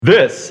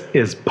This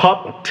is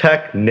Pup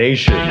Tech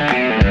Nation,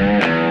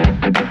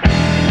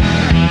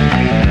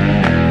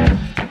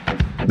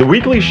 the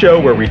weekly show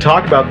where we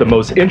talk about the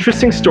most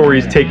interesting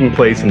stories taking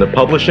place in the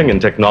publishing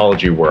and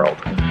technology world.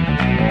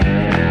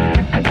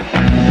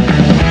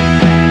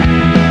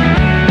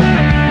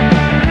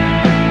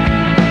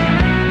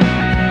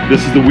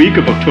 This is the week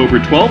of October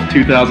 12th,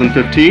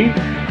 2015.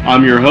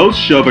 I'm your host,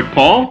 Shobik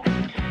Paul.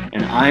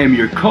 And I am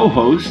your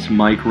co-host,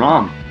 Mike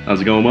Rom.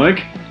 How's it going,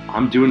 Mike?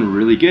 I'm doing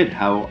really good.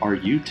 How are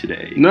you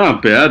today?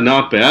 Not bad,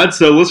 not bad.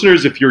 So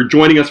listeners, if you're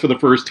joining us for the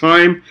first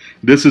time,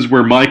 this is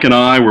where Mike and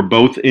I, we're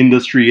both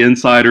industry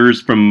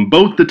insiders from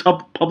both the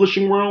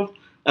publishing world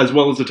as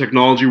well as the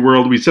technology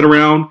world. We sit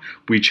around,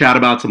 we chat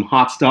about some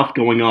hot stuff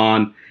going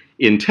on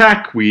in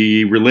tech.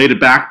 We relate it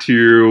back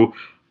to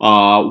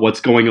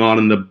what's going on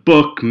in the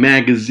book,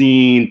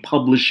 magazine,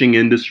 publishing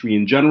industry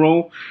in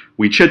general.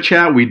 We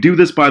chit-chat. We do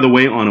this, by the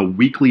way, on a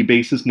weekly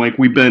basis, Mike.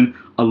 We've been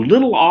a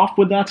little off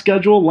with that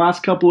schedule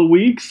last couple of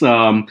weeks,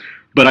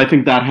 but I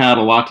think that had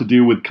a lot to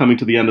do with coming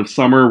to the end of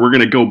summer. We're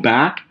going to go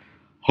back,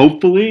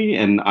 hopefully,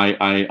 and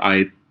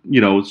I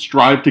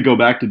strive to go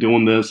back to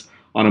doing this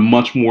on a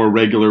much more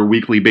regular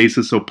weekly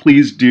basis. So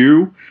please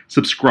do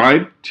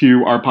subscribe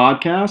to our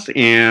podcast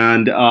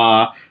and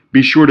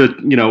be sure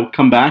to,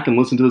 come back and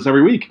listen to this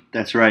every week.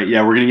 That's right.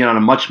 Yeah, we're going to get on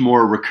a much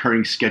more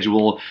recurring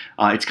schedule.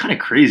 It's kind of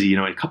crazy. In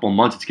a couple of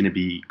months, it's going to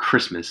be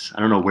Christmas.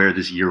 I don't know where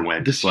this year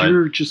went. This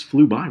year just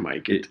flew by,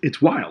 Mike.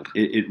 It's wild.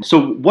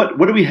 So what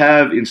do we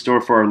have in store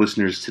for our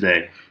listeners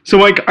today? So,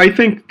 Mike, I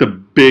think the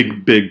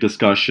big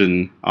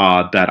discussion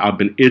that I've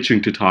been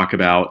itching to talk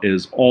about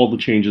is all the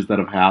changes that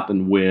have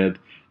happened with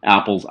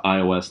Apple's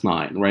iOS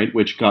 9, right,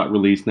 which got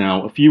released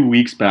now a few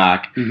weeks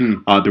back.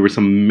 Mm-hmm. There were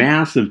some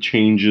massive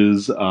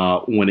changes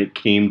when it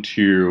came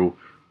to,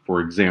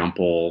 for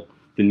example,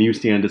 the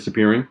newsstand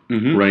disappearing,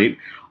 mm-hmm. right,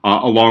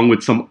 along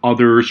with some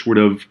other sort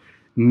of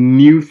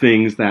new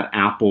things that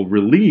Apple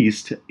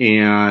released,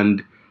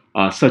 and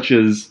such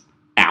as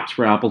apps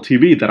for Apple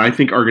TV that I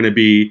think are going to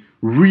be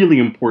really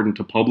important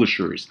to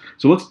publishers.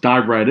 So let's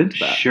dive right into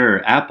that.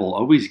 Sure. Apple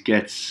always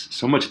gets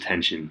so much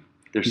attention.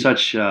 They're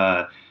such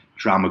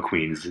drama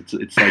queens. It's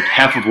like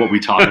half of what we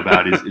talk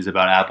about is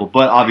about Apple,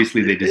 but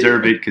obviously they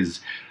deserve it because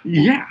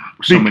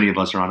so many of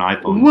us are on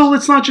iPhones. Well,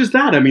 it's not just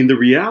that. I mean, the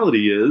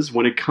reality is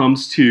when it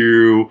comes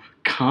to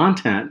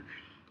content,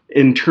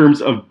 in terms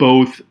of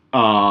both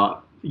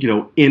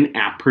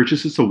in-app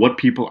purchases, so what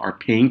people are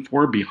paying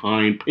for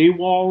behind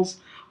paywalls,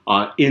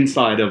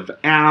 inside of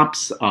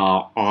apps,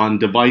 on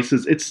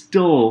devices, it's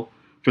still,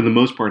 for the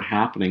most part,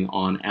 happening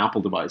on Apple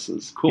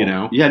devices.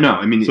 Cool. Yeah, no,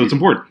 I mean, so it's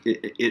important.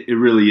 It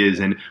really is,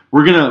 and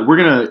we're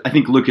gonna I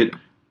think look at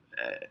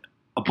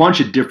a bunch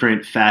of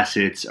different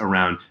facets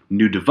around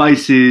new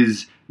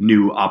devices,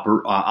 new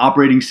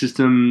operating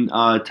system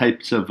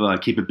types of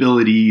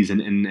capabilities,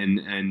 and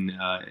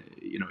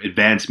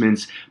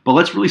advancements. But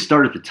let's really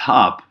start at the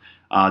top.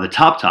 The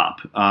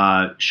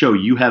top. Show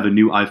you have a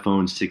new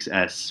iPhone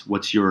 6s.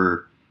 What's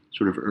your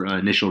sort of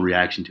initial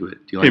reaction to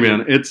it? Do you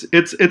like it?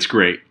 It's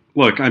great.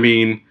 Look, I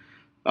mean,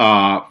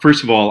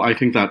 first of all, I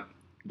think that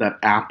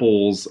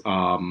Apple's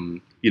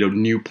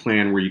new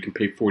plan where you can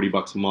pay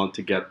 $40 a month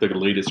to get the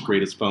latest,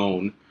 greatest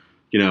phone,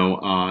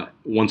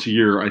 once a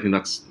year, I think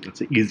that's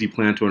an easy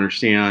plan to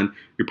understand.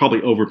 You're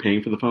probably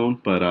overpaying for the phone,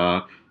 but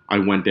I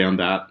went down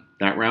that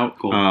route.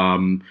 Cool.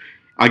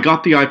 I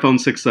got the iPhone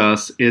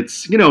 6s.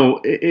 It's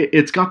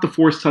it's got the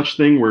Force Touch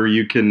thing where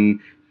you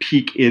can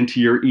peek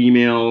into your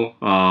email.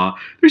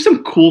 There's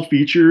some cool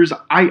features.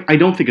 I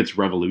don't think it's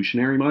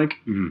revolutionary, Mike.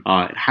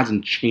 Mm-hmm. It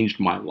hasn't changed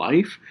my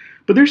life,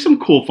 but there's some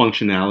cool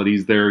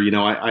functionalities there.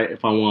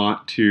 If I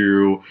want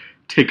to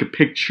take a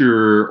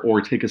picture or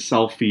take a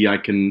selfie, I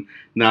can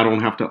not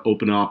only have to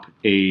open up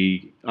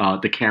the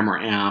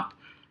camera app,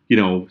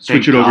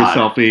 switch it over to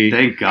selfie.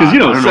 Thank God. I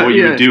don't know what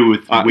you would do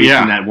with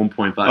wasting that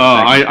 1.5 seconds.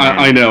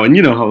 I know. And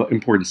you know how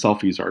important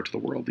selfies are to the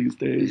world these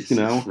days,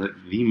 It's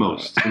the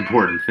most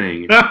important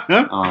thing. No,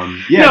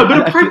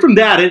 but apart from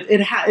that,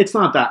 it's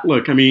not that.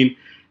 Look, I mean,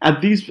 at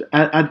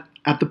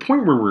the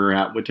point where we're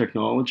at with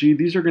technology,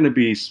 these are going to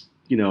be,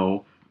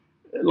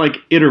 like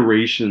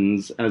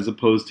iterations as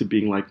opposed to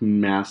being like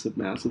massive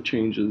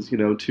changes,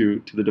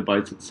 to the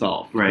device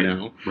itself. Right.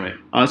 Right.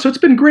 So it's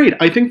been great.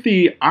 I think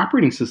the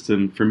operating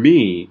system for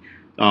me,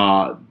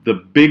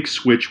 the big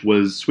switch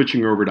was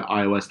switching over to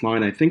iOS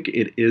 9. I think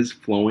it is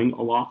flowing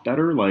a lot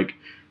better. Like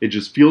it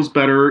just feels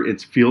better.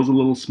 It feels a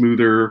little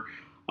smoother.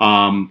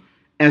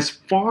 As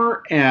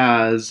far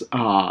as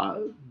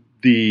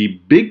the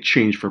big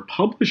change for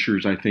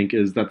publishers, I think,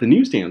 is that the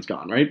newsstand's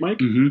gone, right, Mike?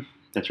 Mm-hmm.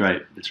 That's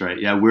right.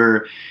 Yeah,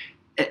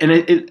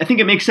 I think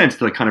it makes sense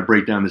to kind of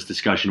break down this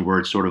discussion where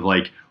it's sort of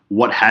like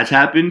what has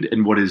happened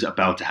and what is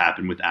about to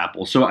happen with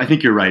Apple. So I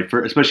think you're right,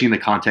 especially in the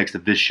context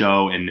of this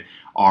show and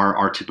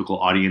our typical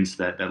audience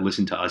that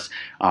listen to us.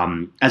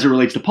 As it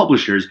relates to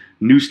publishers,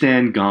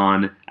 newsstand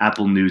gone,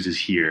 Apple News is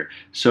here.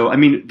 So, I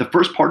mean, the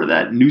first part of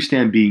that,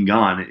 newsstand being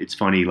gone, it's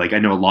funny. Like, I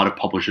know a lot of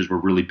publishers were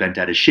really bent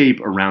out of shape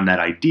around that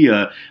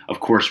idea. Of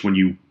course, when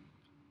you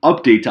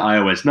update to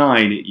iOS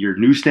 9, your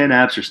newsstand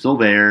apps are still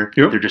there.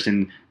 Yep. They're just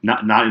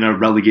not in a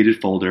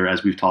relegated folder,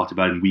 as we've talked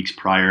about in weeks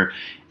prior.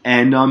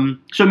 And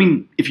so, I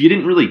mean, if you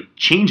didn't really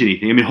change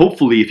anything, I mean,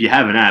 hopefully if you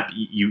have an app,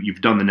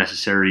 you've done the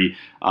necessary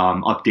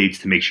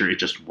updates to make sure it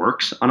just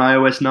works on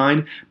iOS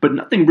 9, but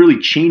nothing really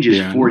changes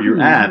for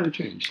your app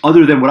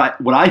other than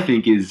what I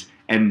think is,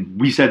 and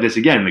we said this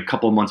again a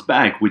couple of months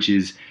back, which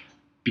is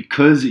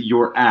because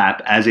your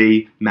app as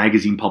a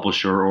magazine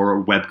publisher or a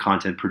web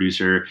content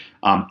producer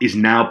is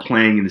now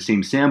playing in the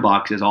same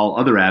sandbox as all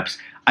other apps,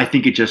 I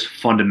think it just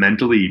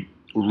fundamentally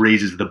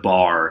raises the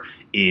bar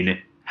in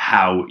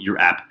how your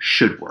app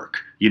should work.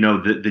 You know,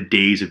 the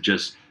days of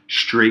just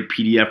straight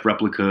PDF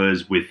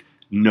replicas with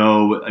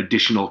no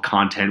additional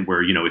content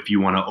where, you know, if you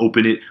want to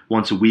open it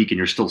once a week and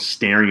you're still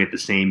staring at the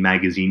same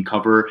magazine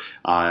cover,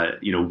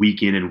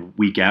 week in and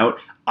week out.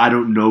 I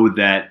don't know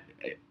that,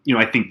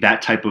 I think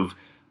that type of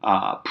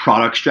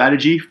product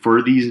strategy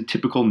for these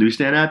typical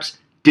newsstand apps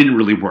didn't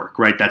really work,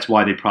 right? That's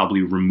why they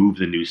probably removed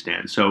the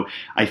newsstand. So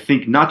I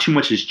think not too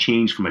much has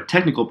changed from a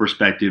technical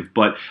perspective,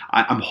 but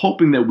I'm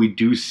hoping that we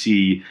do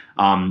see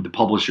the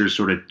publishers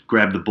sort of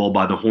grab the bull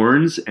by the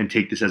horns and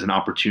take this as an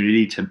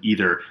opportunity to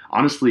either,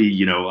 honestly,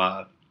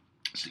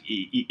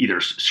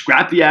 either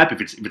scrap the app if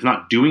it's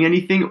not doing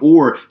anything,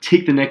 or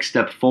take the next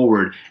step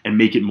forward and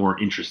make it more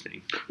interesting.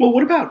 Well,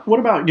 what about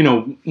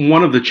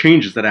one of the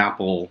changes that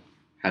Apple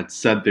had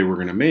said they were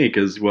going to make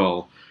is,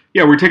 well,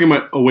 yeah, we're taking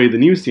away the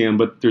newsstand,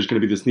 but there's going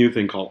to be this new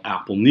thing called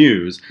Apple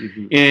News.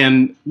 Mm-hmm.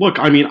 And look,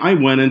 I mean, I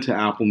went into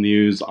Apple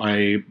News,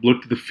 I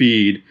looked at the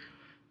feed,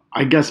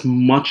 I guess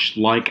much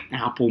like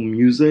Apple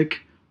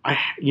Music,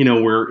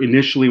 where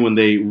initially when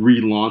they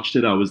relaunched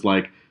it, I was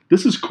like,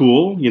 this is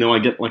cool. I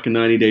get like a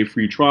 90-day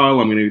free trial.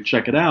 I'm going to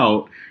check it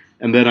out.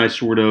 And then I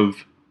sort of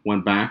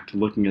went back to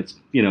looking at,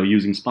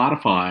 using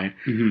Spotify.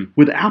 Mm-hmm.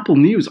 With Apple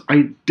News,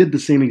 I did the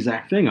same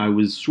exact thing. I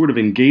was sort of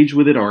engaged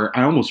with it, or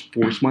I almost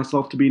forced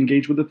myself to be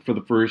engaged with it for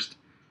the first,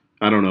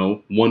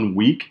 1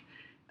 week.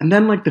 And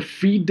then, like, the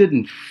feed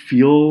didn't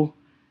feel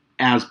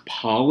as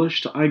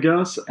polished, I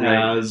guess,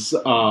 right, as,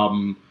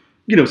 some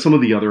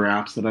of the other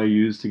apps that I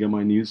use to get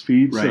my news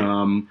feeds.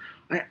 Right.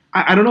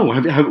 I don't know.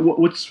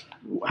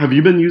 Have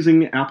you been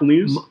using Apple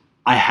News?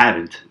 I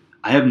haven't.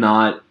 I have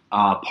not.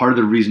 Part of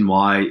the reason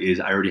why is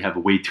I already have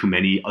way too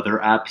many other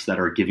apps that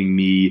are giving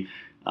me,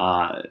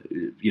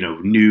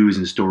 news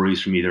and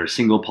stories from either a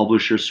single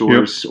publisher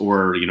source, yep,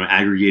 or,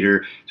 aggregator.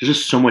 There's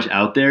just so much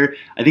out there.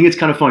 I think it's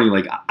kind of funny.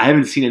 Like, I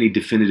haven't seen any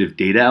definitive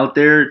data out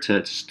there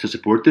to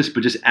support this,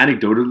 but just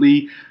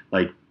anecdotally,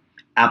 like,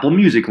 Apple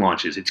Music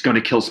launches, it's going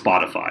to kill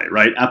Spotify,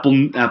 right?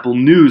 Apple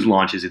News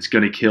launches, it's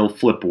going to kill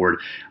Flipboard.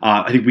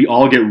 I think we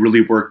all get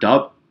really worked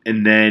up,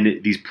 and then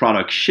these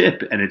products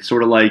ship, and it's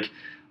sort of like,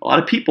 a lot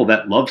of people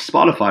that love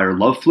Spotify or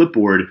love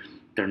Flipboard,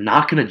 they're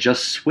not going to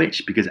just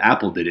switch because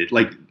Apple did it.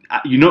 Like,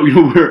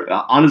 where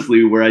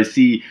I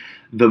see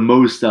the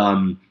most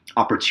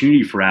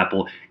opportunity for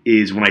Apple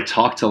is when I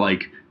talk to,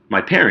 like,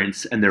 my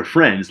parents and their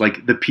friends,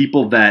 like the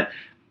people that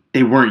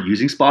they weren't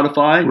using Spotify.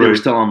 Right. They were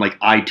still on, like,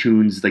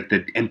 iTunes, like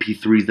the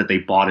MP3s that they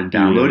bought and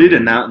downloaded.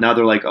 Mm-hmm. And now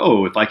they're like,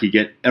 oh, if I could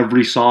get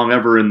every song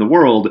ever in the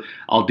world,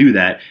 I'll do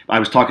that. I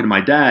was talking to my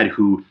dad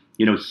who,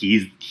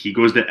 he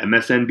goes to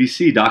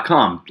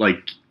MSNBC.com,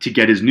 like, to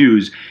get his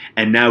news,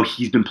 and now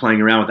he's been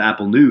playing around with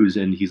Apple News,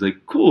 and he's like,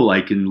 cool,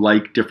 I can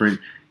like different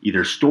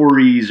either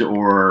stories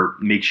or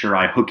make sure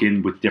I hook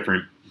in with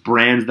different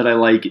brands that I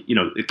like,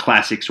 a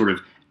classic sort of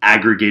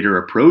aggregator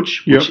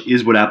approach, which, yep,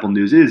 is what Apple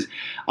News is.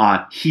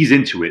 He's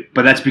into it,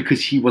 but that's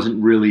because he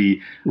wasn't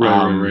really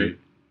right.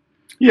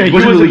 Yeah, he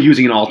wasn't really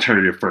using an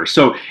alternative first.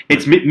 So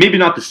it's maybe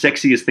not the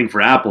sexiest thing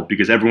for Apple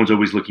because everyone's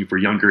always looking for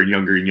younger and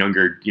younger and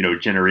younger,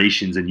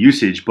 generations and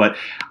usage. But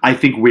I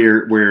think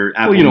where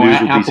Apple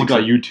News will Apple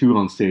got U2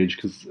 on stage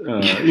because,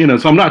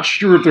 so I'm not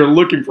sure if they're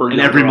looking for.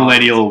 And every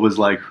millennial was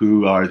like,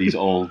 "Who are these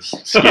old,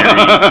 scary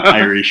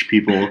Irish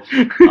people?"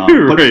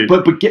 Right.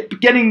 But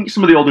getting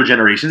some of the older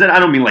generations, and I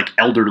don't mean like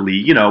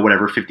elderly,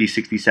 50,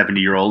 60,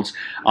 70-year-olds,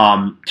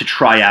 to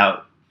try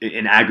out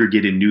an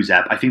aggregated news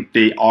app, I think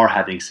they are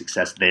having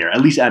success there,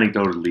 at least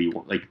anecdotally.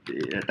 Like,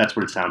 that's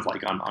what it sounds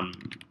like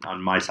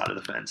on my side of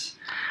the fence.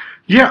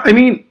 Yeah, I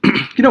mean,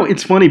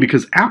 it's funny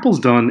because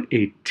Apple's done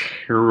a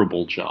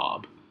terrible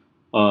job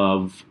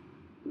of,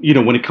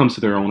 when it comes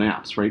to their own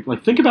apps, right?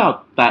 Like, think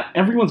about that.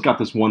 Everyone's got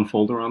this one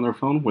folder on their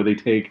phone where they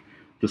take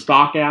the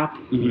stock app,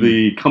 mm-hmm,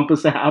 the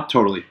Compass app,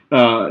 totally,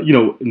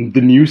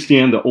 the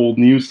newsstand, the old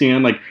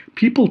newsstand. Like,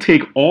 people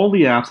take all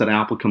the apps that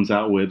Apple comes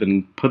out with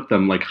and put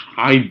them, like,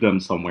 hide them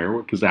somewhere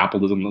because Apple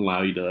doesn't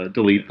allow you to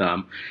delete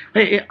them.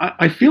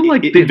 I feel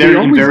like they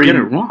always get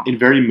it wrong. In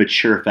very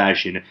mature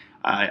fashion,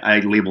 I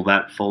label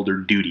that folder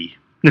duty.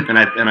 And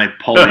I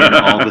pull in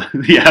all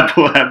the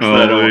Apple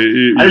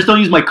apps. I just don't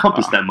use my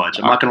Compass that much.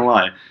 I'm not going to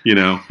lie.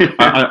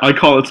 I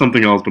call it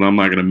something else, but I'm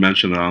not going to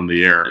mention it on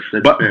the air.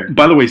 That's fair.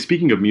 By the way,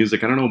 speaking of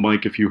music, I don't know,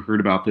 Mike, if you heard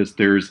about this.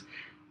 There's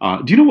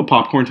Do you know what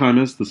Popcorn Time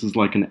is? This is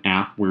like an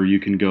app where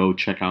you can go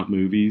check out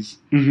movies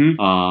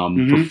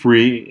for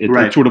free.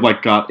 It's sort of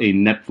like got a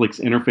Netflix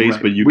interface,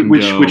 but you can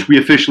go. Which we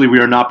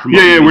are not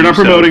promoting. Yeah, we're not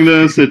promoting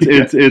this.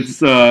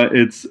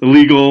 It's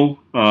illegal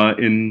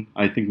in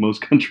I think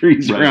most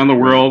countries around the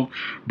world,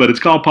 but it's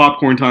called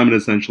Popcorn Time, and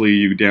essentially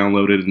you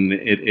download it and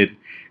it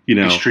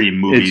it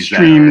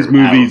streams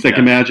movies like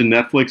imagine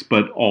Netflix,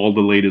 but all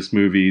the latest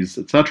movies,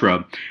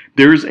 etc.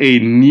 There's a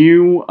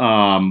new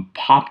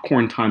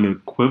Popcorn Time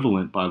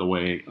equivalent, by the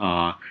way.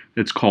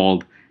 It's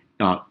called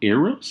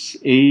Aurous,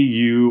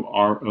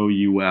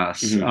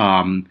 Aurous,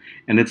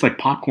 and it's like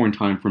Popcorn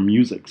Time for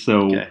music.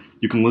 So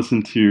you can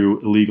listen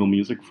to illegal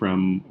music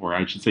from, or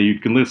I should say, you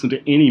can listen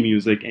to any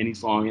music, any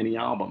song, any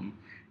album,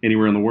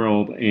 anywhere in the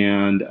world,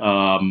 and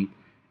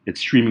it's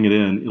streaming it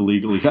in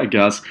illegally, I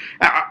guess.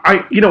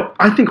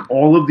 I think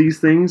all of these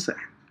things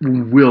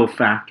will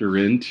factor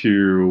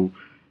into,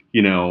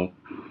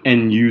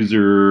 end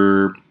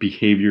user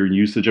behavior and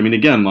usage. I mean,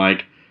 again,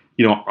 like,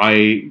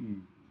 I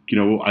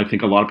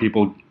think a lot of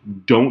people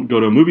don't go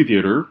to a movie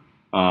theater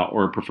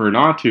or prefer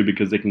not to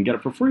because they can get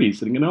it for free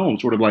sitting at home,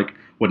 sort of like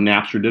what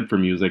Napster did for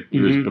music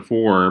years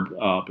before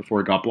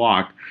it got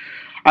blocked.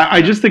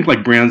 I just think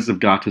like brands have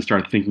got to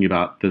start thinking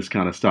about this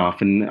kind of stuff.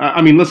 And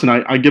I mean, listen,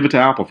 I give it to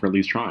Apple for at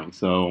least trying.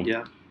 So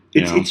yeah,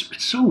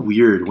 it's so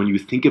weird when you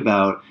think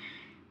about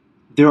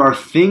there are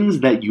things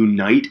that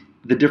unite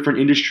the different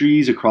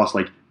industries across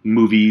like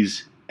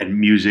movies and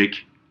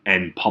music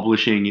and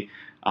publishing.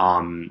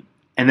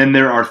 And then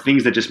there are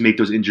things that just make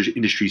those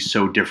industries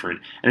so different.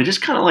 And it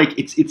just kind of like,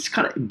 it's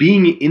kind of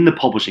being in the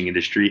publishing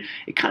industry,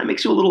 it kind of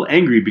makes you a little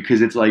angry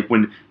because it's like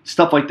when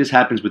stuff like this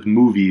happens with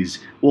movies,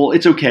 well,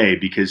 it's okay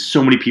because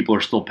so many people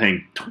are still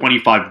paying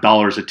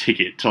 $25 a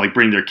ticket to like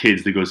bring their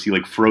kids to go see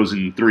like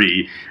Frozen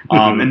 3,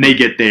 and they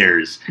get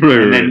theirs.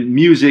 And then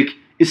music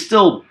is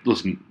still,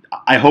 listen,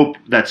 I hope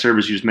that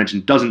service you just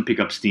mentioned doesn't pick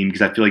up steam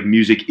because I feel like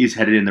music is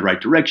headed in the right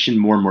direction.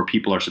 More and more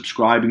people are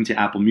subscribing to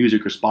Apple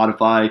Music or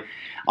Spotify.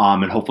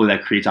 And hopefully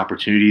that creates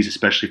opportunities,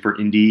 especially for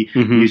indie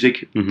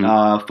music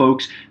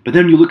folks. But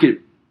then you look at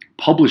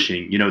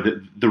publishing,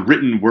 the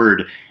written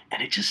word,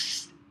 and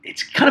it's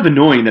kind of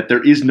annoying that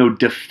there is no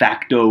de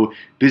facto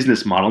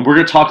business model. And we're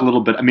going to talk a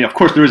little bit. I mean, of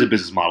course, there is a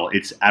business model.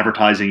 It's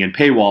advertising and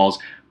paywalls,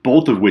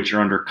 both of which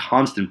are under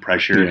constant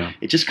pressure. Yeah.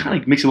 It just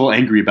kind of makes me a little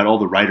angry about all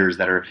the writers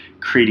that are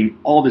creating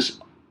all this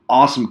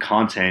awesome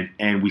content,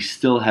 and we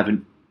still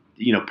haven't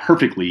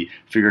perfectly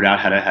figured out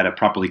how to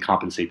properly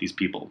compensate these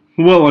people.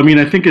 Well, I mean,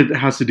 I think it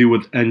has to do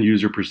with end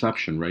user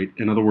perception, right?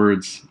 In other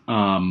words,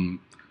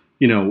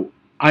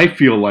 I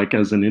feel like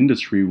as an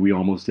industry, we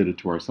almost did it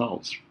to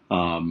ourselves.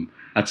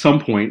 At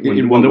some point, when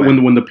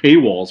the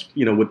paywalls,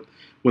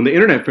 when the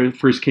internet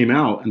first came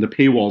out and the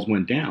paywalls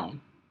went down,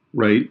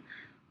 right?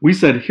 We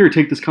said, here,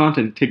 take this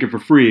content, take it for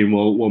free, and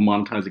we'll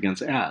monetize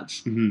against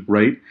ads,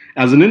 right?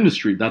 As an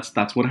industry,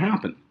 that's what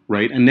happened,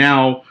 right? And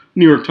now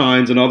New York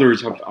Times and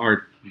others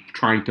are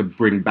trying to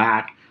bring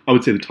back. I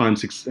would say the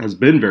Times has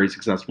been very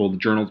successful. The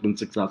Journal's been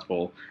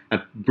successful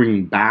at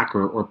bringing back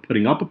or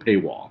putting up a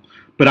paywall.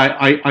 But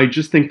I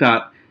just think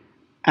that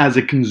as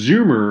a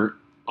consumer,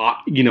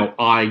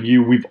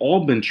 we've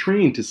all been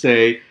trained to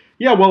say,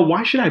 yeah, well,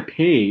 why should I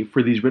pay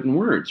for these written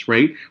words,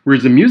 right?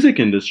 Whereas the music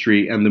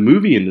industry and the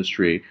movie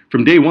industry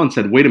from day one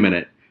said, wait a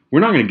minute,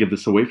 we're not going to give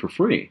this away for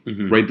free,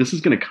 right? This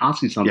is going to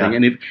cost you something. Yeah.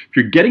 And if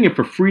you're getting it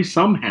for free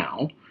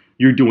somehow,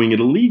 you're doing it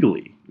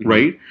illegally,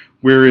 right?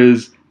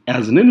 Whereas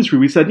as an industry,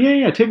 we said,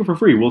 yeah, take it for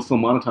free. We'll still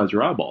monetize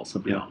your eyeballs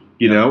somehow,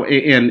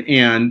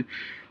 and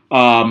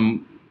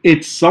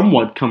it's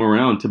somewhat come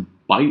around to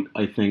bite,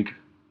 I think,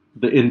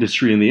 the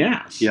industry in the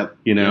ass.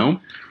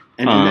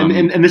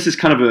 And this is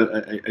kind of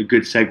a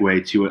good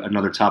segue to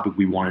another topic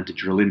we wanted to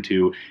drill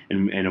into.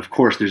 And of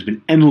course, there's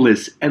been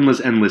endless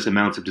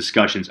amounts of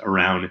discussions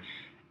around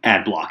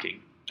ad blocking.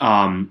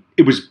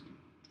 It was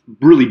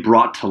really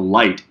brought to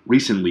light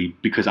recently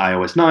because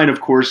iOS 9,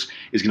 of course,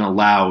 is going to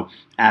allow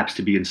apps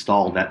to be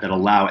installed that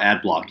allow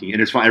ad blocking.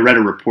 And it's funny, I read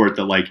a report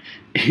that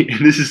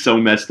and this is so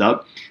messed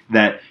up,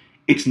 that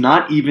it's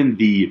not even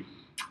the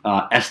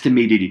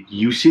estimated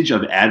usage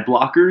of ad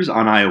blockers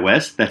on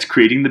iOS that's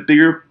creating the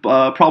bigger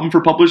problem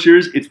for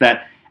publishers. It's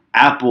that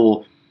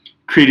Apple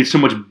created so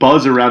much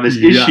buzz around this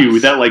issue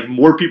that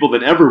more people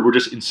than ever were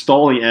just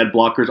installing ad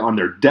blockers on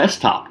their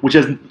desktop, which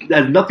has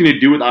nothing to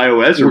do with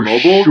iOS or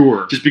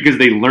mobile, just because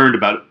they learned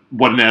about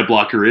what an ad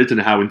blocker is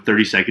and how in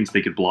 30 seconds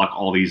they could block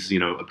all these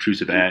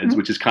obtrusive ads,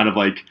 which is kind of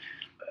 100%.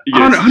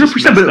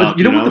 But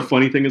you know what the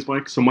funny thing is,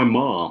 Mike? So my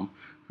mom,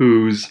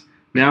 who's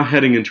now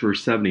heading into her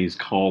 70s,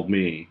 called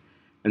me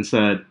and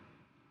said,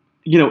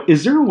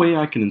 is there a way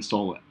I can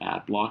install an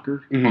ad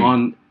blocker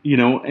on,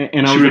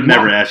 and I was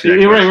never asked you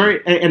that question.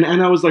 Right. And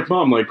I was like,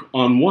 Mom,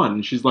 on one.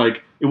 And she's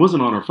like, it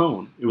wasn't on her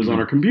phone. It was on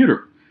her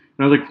computer.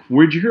 And I was like,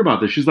 where'd you hear about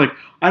this? She's like,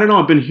 I don't know.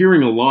 I've been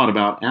hearing a lot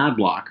about ad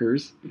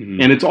blockers.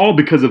 Mhm. And it's all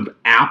because of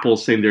Apple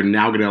saying they're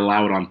now going to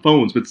allow it on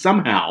phones. But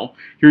somehow,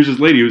 here's this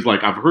lady who's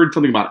like, I've heard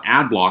something about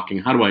ad blocking.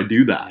 How do I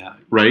do that? Yeah.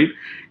 Right?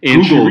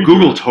 And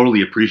Google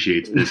totally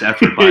apprappreciates this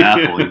effort by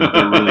Apple. You know,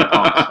 they're really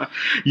pumped.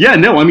 Yeah,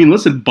 no, I mean,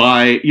 listen,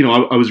 I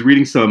was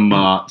reading some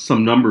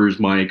numbers,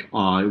 Mike.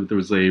 There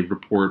was a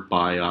report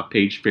by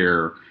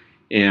PageFair,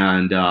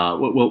 and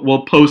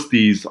we'll post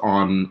these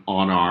on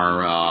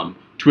our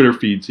Twitter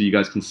feed so you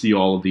guys can see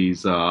all of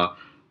these the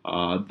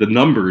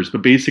numbers.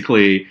 But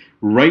basically,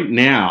 right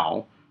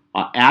now,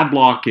 ad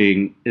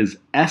blocking is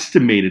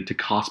estimated to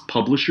cost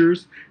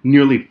publishers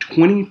nearly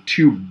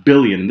 $22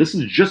 billion. And this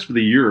is just for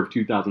the year of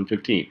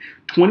 2015.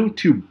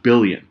 $22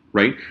 billion,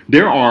 right?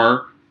 There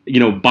are,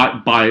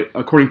 by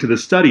according to the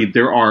study,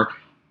 there are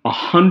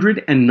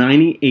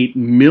 198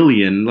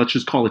 million, let's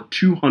just call it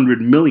 200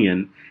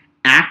 million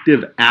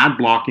active ad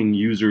blocking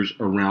users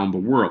around the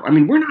world. I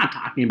mean, we're not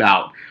talking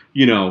about,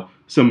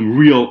 some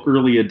real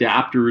early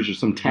adapters or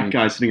some tech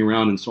guys sitting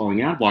around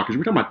installing ad blockers.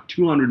 We're talking about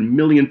 200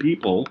 million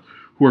people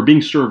who are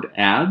being served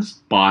ads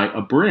by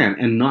a brand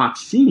and not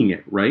seeing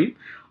it, right?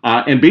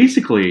 And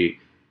basically,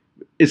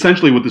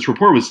 essentially what this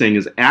report was saying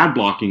is ad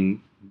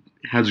blocking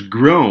has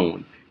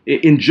grown.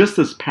 In just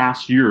this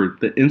past year,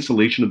 the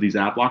installation of these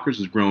ad blockers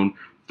has grown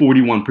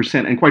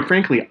 41%. And quite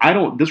frankly,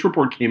 this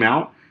report came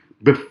out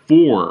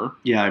before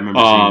I remember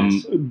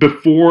seeing this.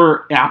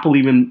 Before Apple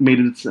even made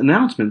its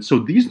announcement. So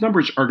these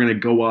numbers are going to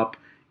go up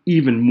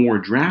even more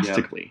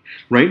drastically,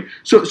 right?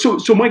 So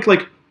Mike,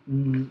 like,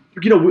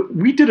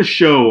 we did a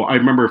show, I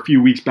remember a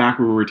few weeks back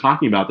where we were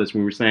talking about this,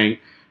 when we were saying,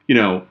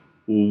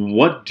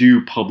 what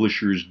do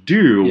publishers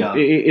do? Yeah.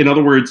 In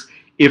other words,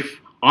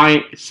 if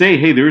I say,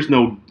 hey, there's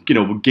no,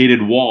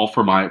 gated wall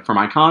for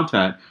my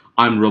content,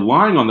 I'm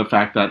relying on the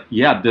fact that,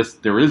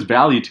 there is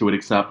value to it,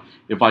 except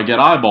if I get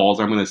eyeballs,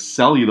 I'm going to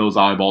sell you those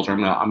eyeballs, or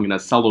I'm going to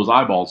sell those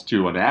eyeballs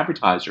to an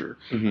advertiser.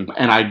 Mm-hmm.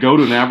 And I go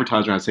to an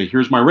advertiser and I say,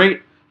 here's my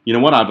rate. You know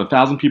what? I have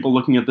 1,000 people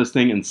looking at this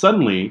thing, and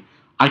suddenly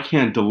I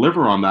can't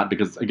deliver on that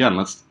because, again,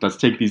 let's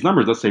take these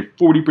numbers. Let's say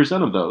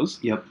 40% of those,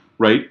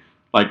 right?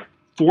 Like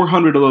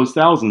 400 of those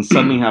 1,000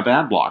 suddenly have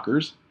ad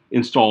blockers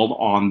installed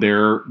on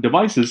their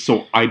devices,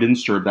 so I didn't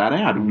serve that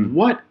ad. Mm-hmm.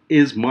 What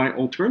is my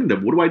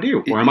alternative? What do I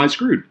do? Or am I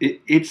screwed?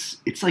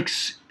 It's like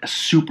a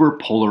super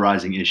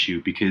polarizing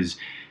issue because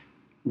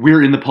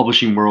we're in the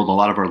publishing world. A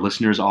lot of our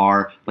listeners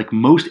are. Like,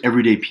 most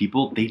everyday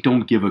people, they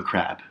don't give a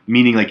crap.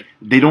 Meaning, like,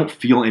 they don't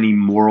feel any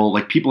moral.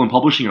 Like, people in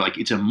publishing are like,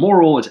 it's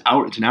immoral, it's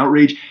an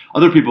outrage.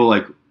 Other people are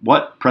like,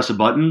 what? Press a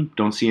button,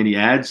 don't see any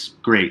ads?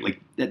 Great. Like,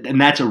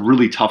 and that's a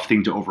really tough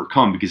thing to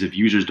overcome, because if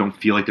users don't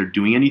feel like they're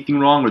doing anything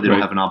wrong or they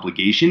don't have an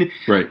obligation,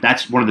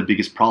 that's one of the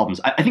biggest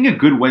problems. I think a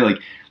good way, like,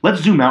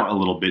 let's zoom out a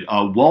little bit.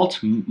 Walt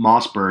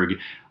Mossberg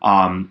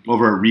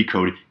over at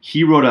Recode,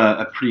 he wrote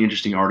a pretty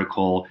interesting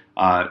article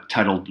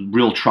titled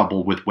 "Real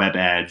Trouble with Web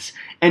Ads,"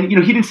 and he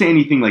didn't say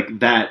anything like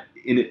that,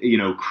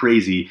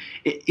 crazy.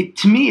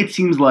 To me, it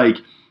seems like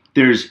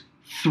there's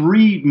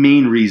three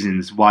main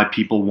reasons why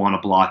people want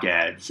to block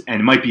ads, and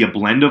it might be a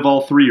blend of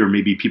all three, or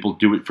maybe people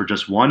do it for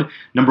just one.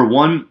 Number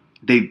one,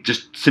 they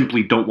just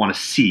simply don't want to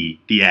see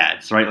the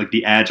ads, right? Like,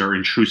 the ads are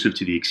intrusive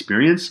to the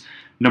experience.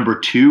 Number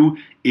two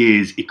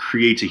is it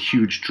creates a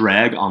huge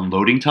drag on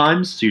loading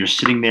times. So you're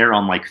sitting there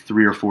on like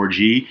 3 or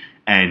 4G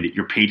and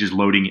your page is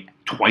loading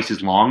twice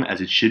as long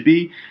as it should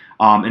be.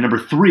 And number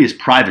three is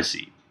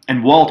privacy.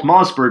 And Walt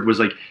Mossberg was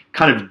like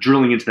kind of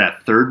drilling into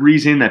that third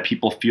reason, that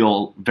people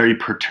feel very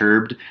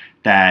perturbed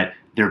that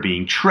they're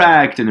being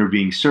tracked and they're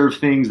being served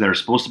things that are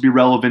supposed to be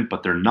relevant,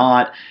 but they're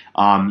not.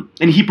 And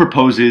he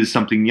proposes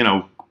something,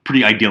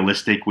 pretty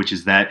idealistic, which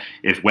is that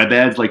if web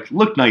ads like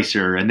looked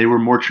nicer and they were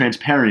more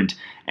transparent,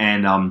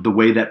 and the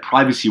way that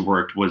privacy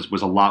worked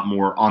was a lot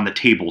more on the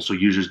table, so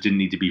users didn't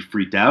need to be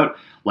freaked out,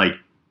 like,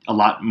 a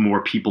lot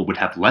more people would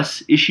have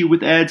less issue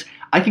with ads.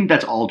 I think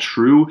that's all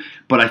true,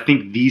 but I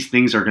think these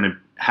things are going to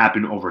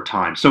happen over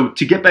time. So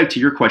to get back to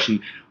your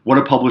question, what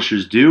do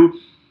publishers do?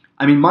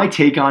 I mean, my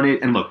take on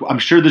it, and look, I'm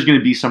sure there's going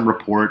to be some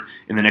report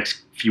in the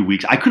next few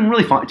weeks. I couldn't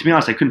really find, to be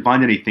honest, I couldn't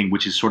find anything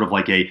which is sort of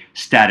like a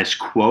status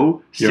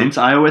quo since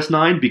iOS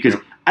 9, because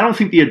I don't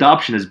think the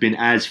adoption has been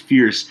as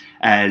fierce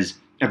as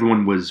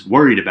everyone was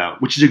worried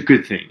about, which is a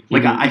good thing.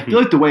 Like, I feel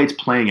like the way it's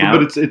playing out,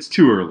 but it's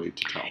too early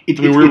to tell.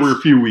 We're a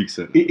few weeks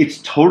in. It's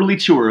totally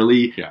too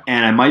early,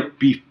 and I might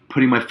be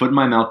putting my foot in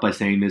my mouth by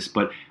saying this,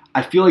 but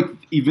I feel like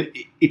even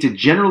it's a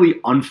generally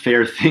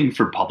unfair thing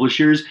for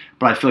publishers.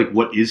 But I feel like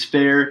what is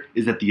fair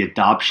is that the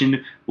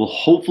adoption will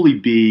hopefully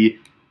be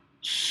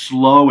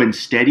slow and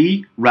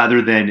steady rather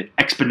than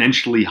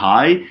exponentially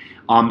high,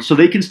 so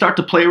they can start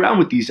to play around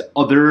with these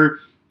other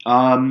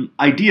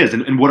ideas.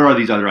 And what are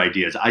these other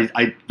ideas?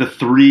 There's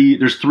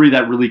three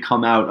that really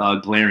come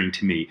out glaring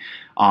to me.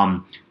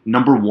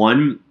 Number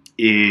one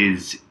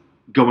is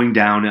going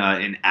down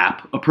an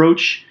app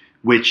approach,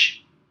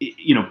 which,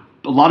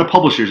 a lot of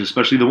publishers,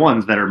 especially the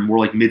ones that are more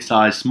like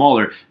mid-sized,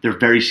 smaller, they're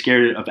very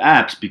scared of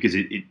apps because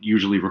it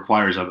usually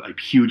requires a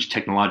huge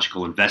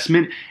technological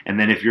investment. And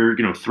then if you're,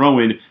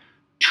 throwing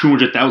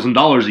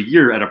 $200,000 a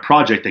year at a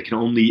project that can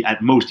only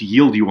at most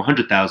yield you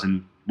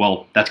 100,000,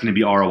 well, that's going to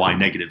be ROI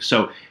negative.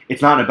 So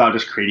it's not about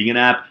just creating an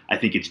app. I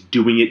think it's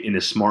doing it in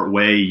a smart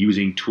way,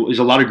 using tools. There's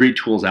a lot of great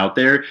tools out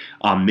there,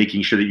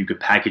 making sure that you could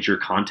package your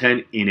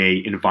content in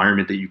a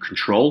environment that you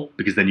control,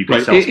 because then you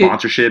can sell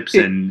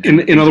sponsorships and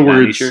in other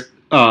words,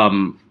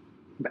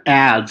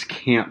 ads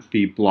can't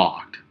be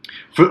blocked.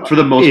 For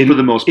the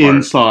most part,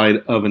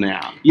 inside of an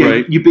app, yeah,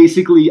 right? You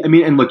basically, I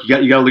mean, and look, you got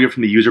to look at it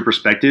from the user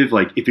perspective.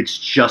 Like, if it's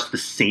just the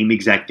same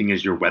exact thing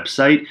as your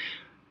website,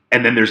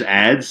 and then there's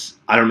ads,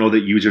 I don't know that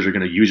users are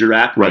going to use your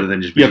app rather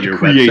than just visit your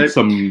website. You have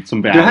to create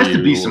some value. There has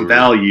to be some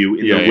value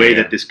in the way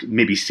that this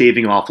may be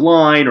saving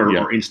offline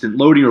or instant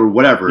loading or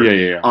whatever.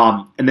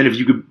 And then if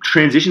you could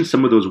transition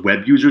some of those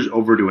web users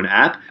over to an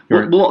app.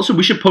 Well, also,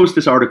 we should post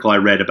this article I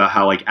read about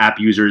how, like, app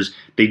users,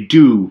 they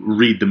do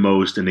read the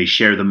most and they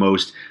share the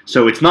most.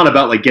 So it's not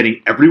about, like,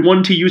 getting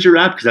everyone to use your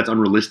app, because that's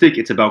unrealistic.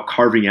 It's about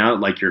carving out,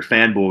 like, your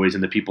fanboys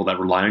and the people that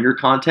rely on your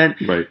content.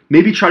 Right.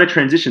 Maybe try to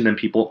transition them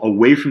people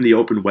away from the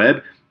open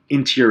web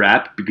into your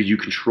app, because you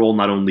control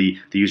not only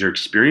the user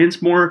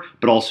experience more,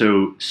 but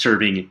also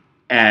serving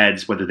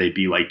ads, whether they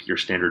be like your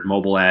standard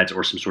mobile ads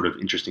or some sort of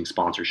interesting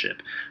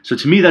sponsorship. So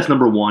to me, that's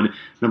number one.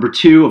 Number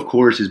two, of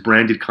course, is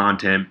branded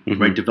content,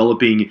 right?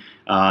 Developing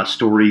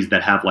stories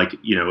that have, like,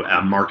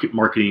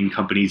 marketing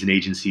companies and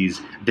agencies,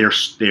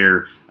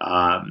 their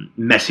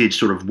message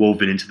sort of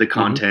woven into the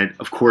content.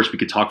 Of course, we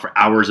could talk for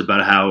hours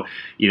about how,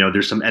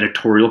 there's some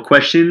editorial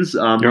questions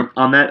on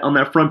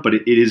that front, but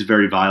it is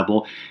very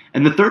viable.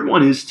 And the third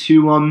one is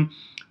to,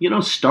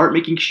 start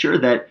making sure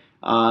that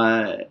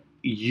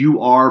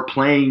you are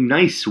playing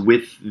nice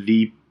with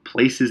the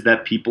places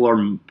that people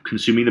are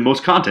consuming the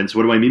most content. So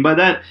what do I mean by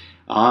that?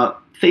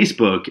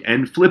 Facebook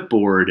and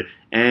Flipboard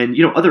and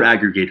other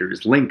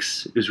aggregators.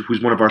 Lynx,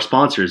 who's one of our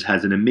sponsors,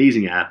 has an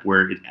amazing app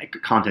where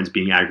content's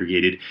being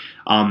aggregated.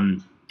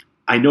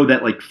 I know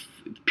that, like,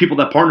 people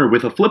that partner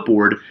with a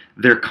Flipboard,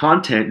 their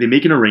content, they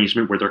make an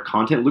arrangement where their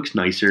content looks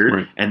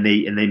nicer, and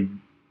they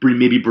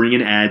maybe bring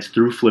in ads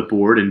through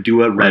Flipboard and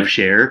do a rev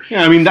share.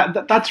 Yeah, I mean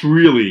that's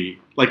really,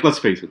 like, let's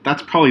face it,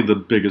 that's probably the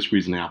biggest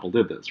reason Apple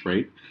did this,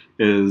 right?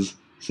 Is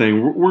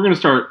saying we're going to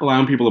start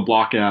allowing people to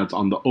block ads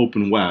on the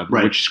open web,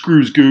 which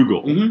screws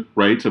Google,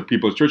 right? So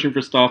people are searching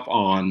for stuff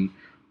on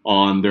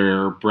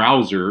their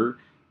browser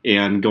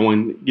and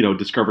going,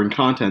 discovering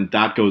content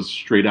that goes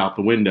straight out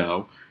the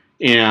window.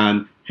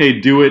 And hey,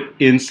 do it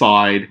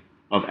inside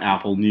of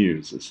Apple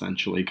News,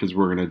 essentially, because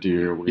we're going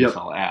to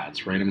sell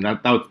ads, right? I mean,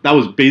 that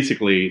was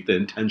basically the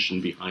intention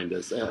behind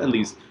this. At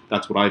least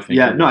that's what I think.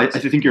 Yeah, no, I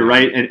think you're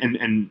right.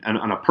 And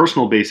on a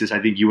personal basis, I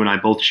think you and I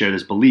both share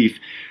this belief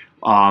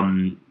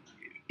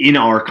in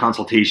our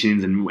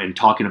consultations and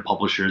talking to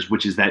publishers,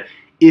 which is that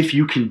if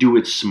you can do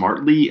it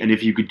smartly and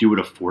if you could do it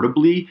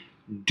affordably,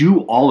 do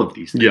all of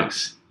these things.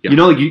 Yes. Yeah.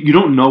 You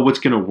don't know what's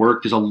going to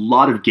work. There's a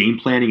lot of game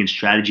planning and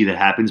strategy that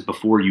happens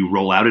before you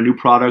roll out a new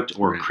product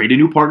or create a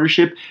new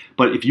partnership.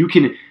 But if you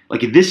can,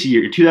 like, this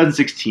year, in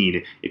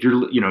 2016, if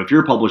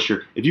you're a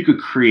publisher, if you could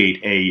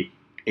create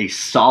a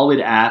solid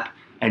app,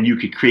 and you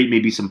could create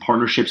maybe some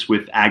partnerships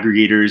with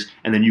aggregators,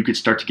 and then you could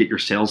start to get your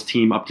sales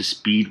team up to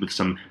speed with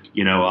some,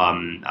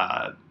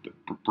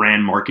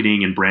 brand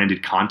marketing and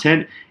branded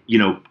content.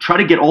 Try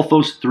to get all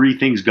those three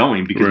things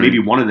going, because maybe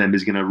one of them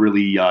is going to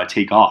really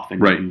take off,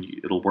 and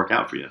it'll work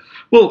out for you.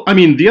 Well, I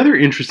mean, the other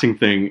interesting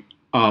thing,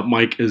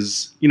 Mike,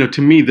 is,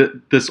 to me,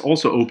 that this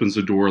also opens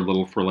the door a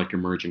little for, like,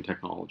 emerging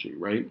technology,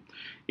 right?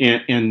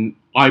 And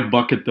I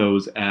bucket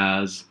those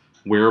as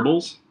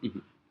wearables.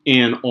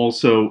 And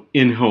also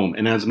in-home.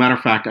 And as a matter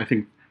of fact, I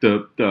think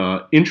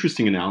the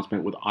interesting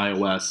announcement with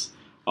iOS,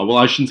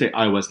 I shouldn't say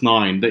iOS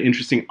 9, the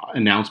interesting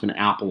announcement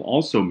Apple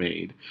also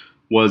made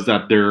was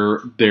that they're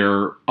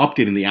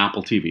updating the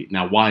Apple TV.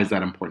 Now, why is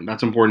that important?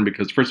 That's important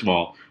because, first of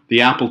all, the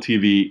Apple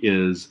TV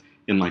is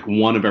in, like,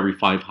 1 of every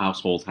 5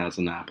 households has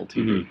an Apple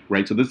TV,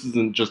 right? So this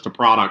isn't just a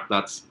product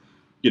that's,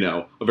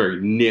 a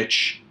very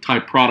niche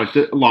type product.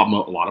 A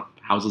lot of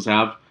houses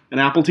have an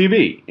Apple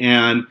TV.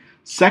 And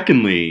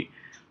secondly,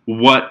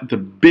 what the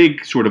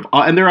big sort of,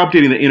 and they're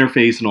updating the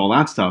interface and all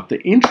that stuff.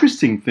 The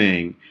interesting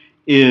thing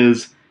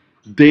is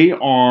they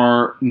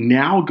are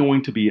now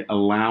going to be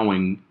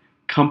allowing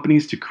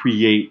companies to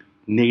create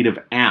native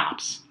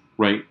apps,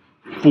 right,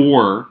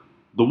 for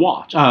the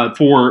watch,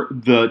 for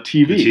the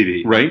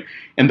TV, right?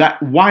 And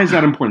why is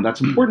that important?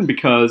 That's important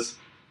because,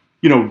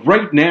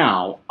 right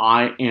now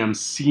I am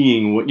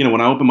seeing,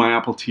 when I open my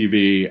Apple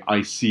TV,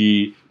 I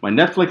see my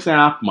Netflix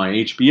app, my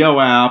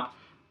HBO app,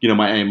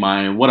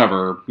 my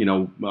whatever,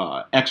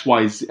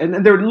 XYZ,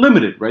 and they're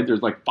limited, right?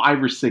 There's like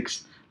 5 or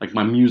 6, like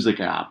my music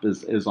app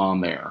is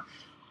on there.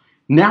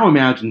 Now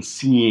imagine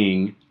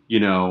seeing,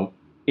 a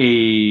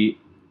BuzzFeed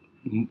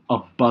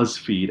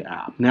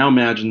app. Now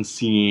imagine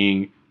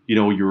seeing,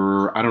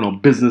 your,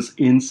 Business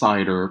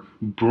Insider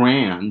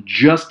brand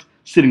just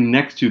sitting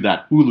next to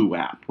that Hulu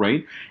app,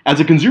 right? As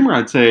a consumer,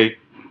 I'd say,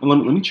 let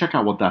me check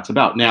out what that's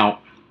about. Now,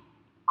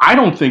 I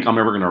don't think I'm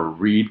ever going to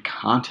read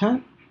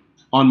content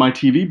on my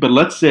TV, but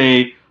let's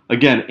say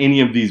again,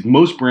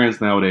 most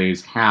brands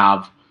nowadays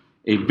have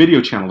a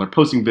video channel. They're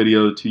posting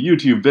video to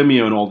YouTube,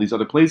 Vimeo, and all these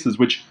other places,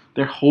 which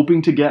they're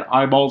hoping to get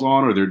eyeballs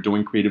on, or they're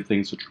doing creative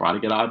things to try to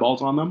get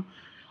eyeballs on them.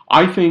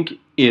 I think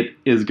it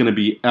is going to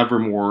be ever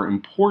more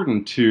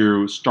important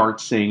to start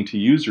saying to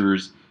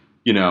users,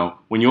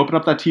 when you open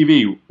up that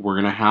TV, we're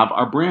going to have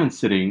our brand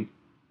sitting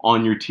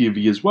on your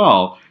TV as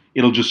well.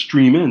 It'll just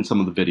stream in some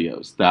of the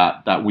videos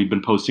that we've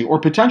been posting, or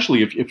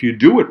potentially, if you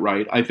do it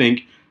right, I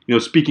think,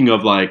 speaking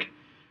of like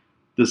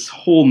this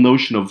whole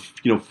notion of,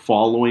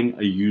 following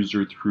a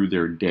user through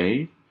their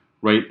day,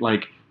 right?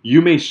 Like,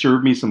 you may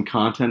serve me some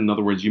content. In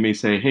other words, you may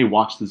say, hey,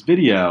 watch this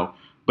video,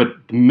 but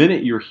the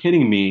minute you're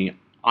hitting me,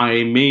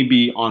 I may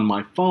be on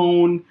my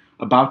phone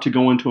about to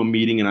go into a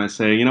meeting, and I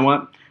say, you know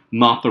what,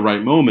 not the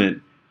right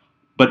moment.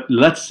 But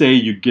let's say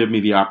you give me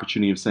the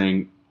opportunity of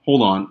saying,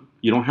 hold on,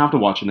 you don't have to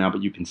watch it now,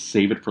 but you can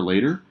save it for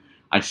later.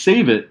 I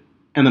save it,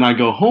 and then I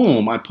go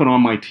home, I put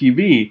on my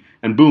TV,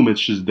 and boom, it's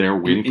just there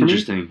waiting for me.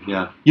 Interesting,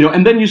 yeah.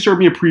 And then you serve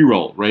me a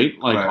pre-roll, right?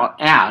 Like Right.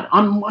 ad.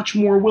 I'm much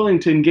more willing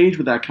to engage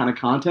with that kind of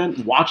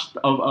content, watch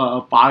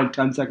a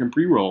 5-10 second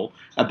pre-roll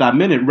at that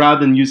minute,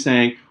 rather than you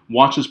saying,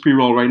 watch this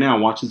pre-roll right now,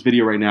 watch this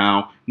video right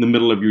now in the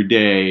middle of your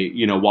day,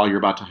 while you're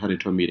about to head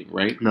into a meeting,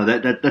 right? No,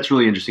 that's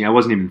really interesting. I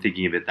wasn't even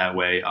thinking of it that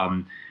way.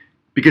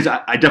 Because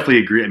I definitely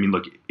agree. I mean,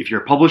 look, if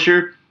you're a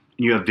publisher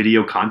and you have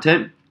video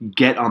content,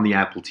 get on the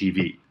Apple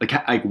TV.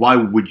 Like why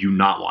would you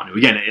not want to?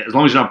 Again, as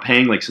long as you're not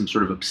paying like some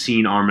sort of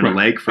obscene arm and a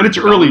leg for and it's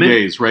early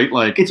days, right?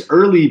 Like it's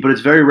early, but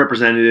it's very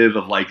representative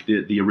of like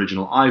the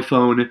original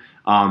iPhone.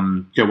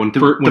 When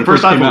The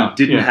first came iPhone out,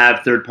 didn't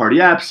have third-party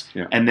apps,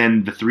 Yeah. and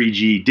then the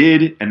 3G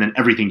did, and then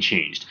everything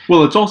changed.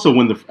 Well, it's also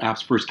when the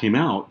apps first came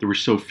out, there were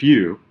so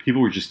few,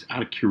 people were just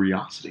out of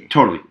curiosity.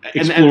 Totally.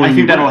 And Exploring I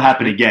think that'll new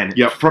happen brands, again.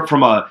 Yep.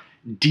 From a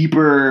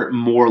deeper,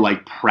 more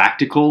like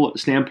practical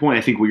standpoint,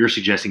 I think what you're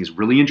suggesting is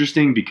really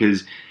interesting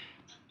because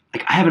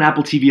like I have an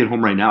Apple TV at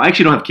home right now. I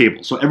actually don't have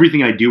cable, so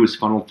everything I do is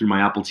funneled through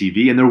my Apple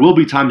TV, and there will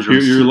be times where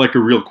You're like a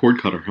real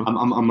cord cutter, huh?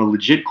 I'm a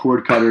legit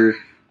cord cutter.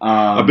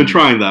 I've been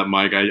trying that,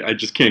 Mike. I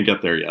just can't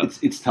get there yet.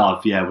 It's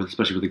tough, yeah,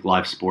 especially with like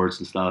live sports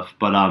and stuff.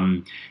 But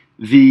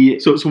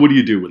So what do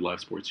you do with live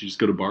sports? You just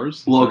go to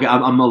bars? well, okay,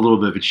 I'm a little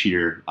bit of a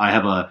cheater. I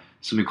have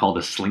something called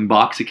a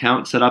Slingbox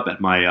account set up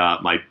at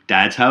my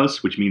dad's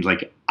house, which means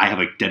like I have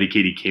a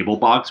dedicated cable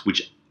box,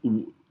 which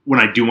when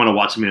I do want to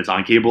watch something that's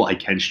on cable, I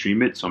can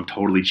stream it. So I'm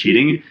totally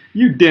cheating.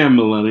 You damn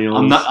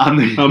millennials!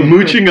 I'm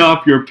mooching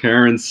off your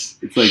parents.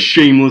 It's like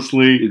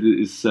shamelessly.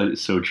 It's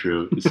so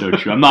true. It's so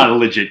true. I'm not a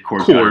legit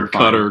cord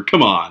cutter.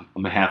 Come on.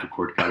 I'm a half a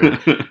cord cutter.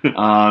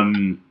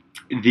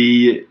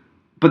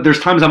 But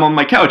there's times I'm on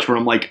my couch where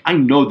I'm like, I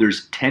know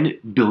there's 10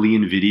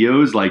 billion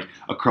videos like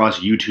across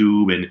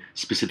YouTube and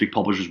specific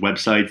publishers'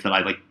 websites that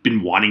I've like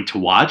been wanting to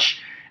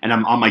watch, and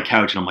I'm on my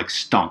couch and I'm like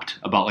stumped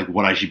about like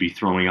what I should be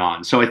throwing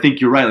on. So I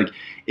think you're right. Like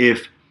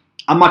if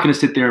I'm not going to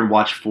sit there and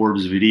watch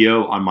Forbes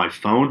video on my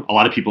phone, a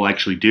lot of people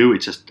actually do.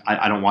 It's just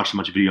I don't watch so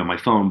much video on my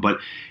phone. But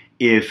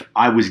if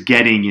I was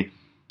getting,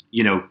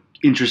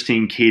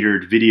 interesting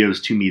catered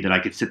videos to me that I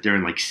could sit there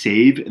and like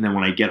save, and then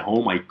when I get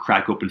home I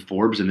crack open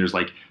Forbes and there's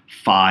like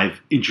 5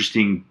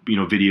 interesting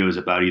videos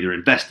about either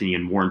investing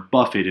and Warren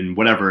Buffett and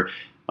whatever,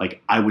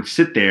 like I would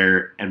sit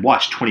there and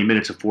watch 20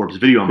 minutes of Forbes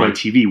video on my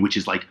TV, which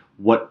is like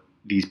what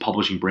these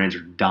publishing brands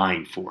are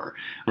dying for.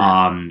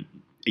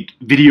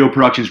 Video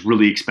production is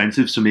really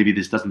expensive, so maybe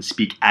this doesn't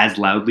speak as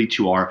loudly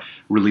to our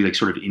really like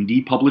sort of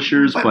indie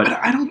publishers, but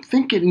I don't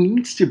think it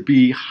needs to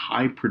be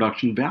high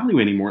production value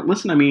anymore.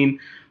 Listen, I mean,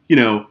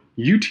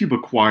 YouTube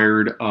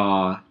acquired,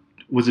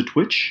 was it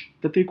Twitch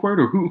that they acquired,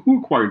 or who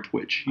acquired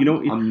Twitch?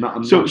 I'm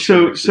not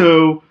sure.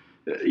 So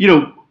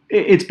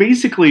it's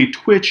basically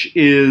Twitch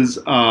is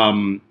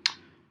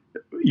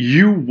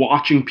you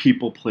watching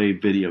people play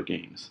video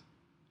games.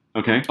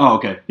 Okay. Oh,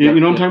 okay. You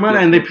know what I'm talking about?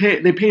 And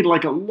they paid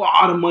like a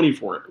lot of money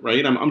for it,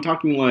 right? I'm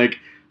talking like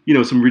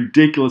some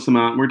ridiculous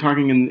amount. We're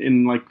talking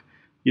in like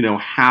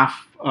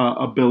half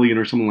a billion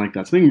or something like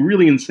that. Something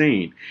really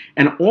insane.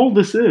 And all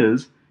this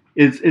is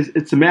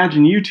it's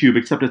imagine YouTube,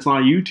 except it's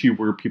not YouTube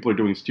where people are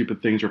doing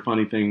stupid things or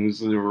funny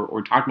things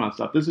or talking about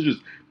stuff. This is just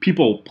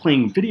people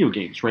playing video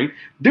games, right?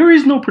 There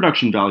is no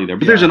production value there,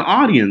 but there's an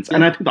audience,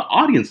 and I think the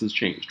audience has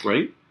changed,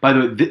 right? By the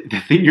way,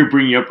 the thing you're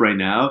bringing up right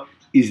now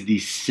is the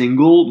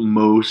single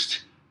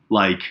most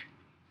like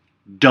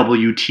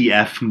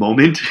WTF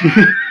moment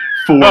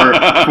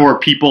for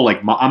people like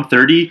I'm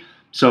 30.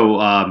 So,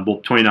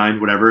 29,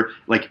 whatever,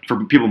 like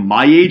for people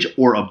my age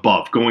or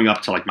above, going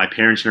up to like my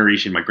parents'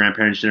 generation, my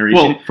grandparents'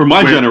 generation. Well, for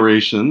my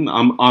generation,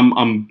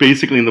 I'm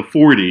basically in the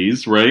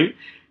 40s, right?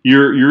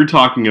 You're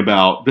talking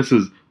about this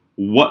is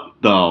what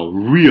the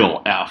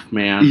real F,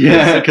 man.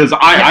 Yeah, because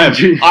I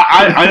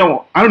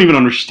don't even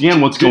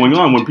understand what's going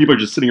on when people are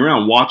just sitting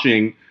around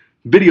watching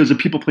videos of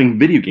people playing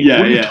video games. Yeah,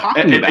 what are you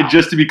talking about? And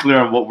just to be clear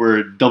on what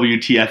we're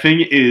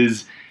WTFing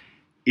is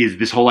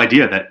this whole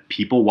idea that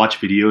people watch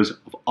videos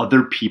of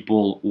other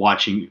people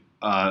watching,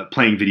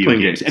 playing video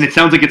games. And it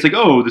sounds like it's like,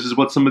 oh, this is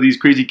what some of these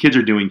crazy kids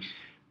are doing.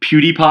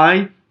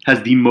 PewDiePie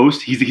has the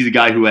most. He's a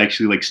guy who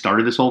actually like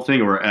started this whole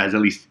thing, or has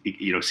at least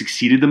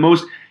succeeded the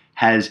most.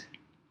 Has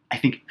I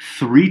think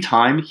 3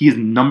 times he is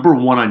number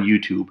 1 on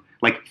YouTube.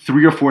 Like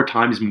 3 or 4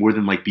 times more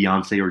than like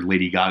Beyonce or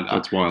Lady Gaga.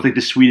 That's wild. It's like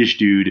the Swedish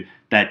dude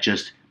that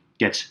just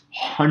gets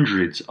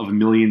hundreds of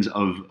millions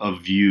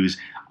of views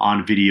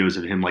on videos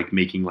of him like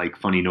making like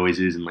funny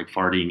noises and like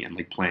farting and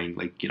like playing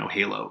like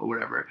Halo or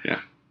whatever. Yeah.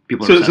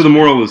 People so the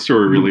moral of the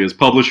story really is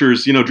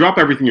publishers, drop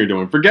everything you're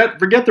doing. Forget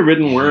the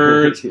written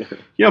words.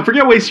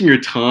 Forget wasting your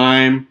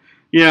time.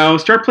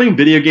 Start playing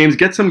video games.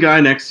 Get some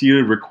guy next to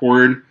you to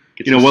record.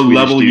 What Swedish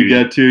level dude. You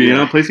get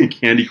to. Play some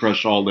Candy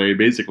Crush all day.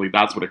 Basically,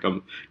 that's what it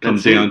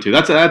comes down to.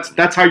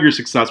 That's how you're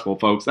successful,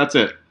 folks. That's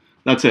it.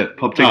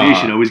 Pub Tech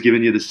Nation always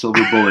giving you the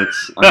silver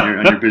bullets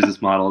on your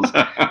business models.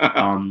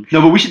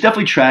 No, but we should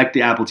definitely track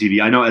the Apple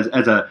TV. I know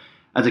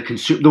as a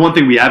consumer, the one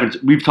thing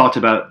we've talked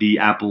about the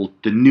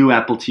new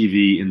Apple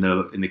TV in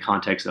the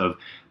context of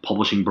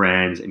publishing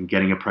brands and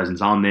getting a presence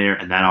on there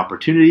and that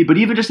opportunity. But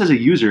even just as a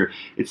user,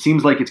 it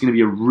seems like it's going to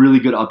be a really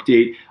good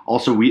update.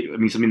 Also,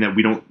 something that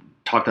we don't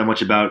talk that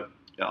much about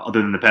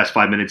other than the past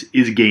 5 minutes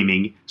is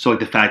gaming. So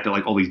like the fact that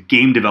like all these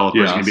game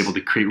developers are going to be able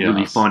to create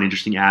really fun,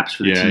 interesting apps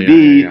for the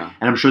TV. And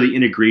I'm sure the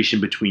integration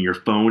between your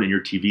phone and your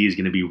TV is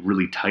going to be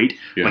really tight.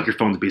 Yeah. Like your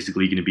phone's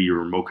basically going to be your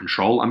remote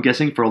control, I'm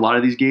guessing, for a lot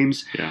of these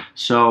games. Yeah.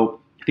 So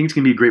I think it's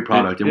going to be a great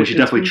product, and we should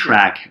definitely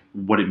track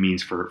what it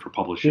means for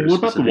publishers.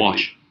 Well, what about the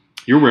watch?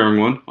 You're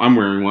wearing one. I'm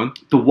wearing one.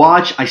 The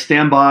watch, I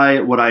stand by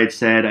what I had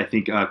said, I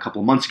think, a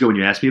couple of months ago when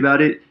you asked me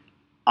about it.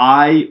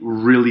 I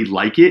really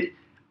like it.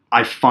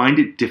 I find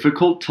it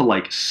difficult to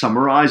like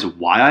summarize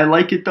why I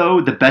like it,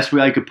 though. The best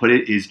way I could put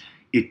it is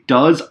it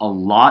does a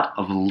lot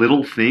of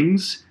little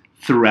things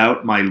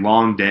throughout my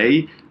long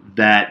day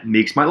that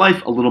makes my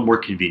life a little more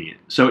convenient.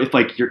 So if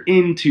like you're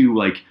into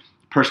like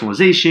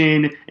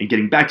personalization and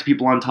getting back to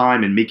people on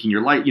time and making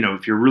your life,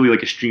 if you're really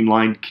like a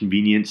streamlined,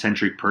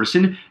 convenient-centric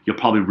person, you'll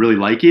probably really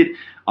like it.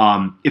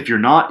 If you're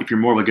not, if you're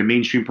more like a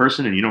mainstream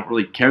person and you don't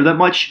really care that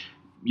much,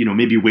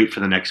 maybe wait for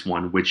the next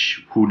one,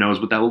 which who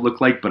knows what that will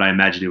look like, but I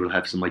imagine it will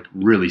have some like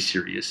really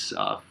serious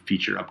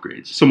feature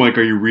upgrades. So Mike,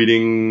 are you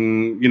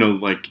reading,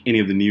 like any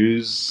of the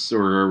news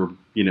or,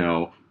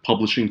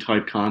 publishing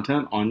type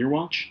content on your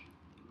watch?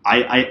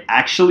 I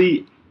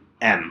actually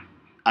am.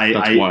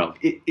 That's wild.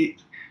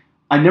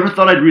 I never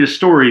thought I'd read a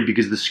story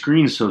because the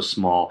screen's so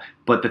small,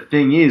 but the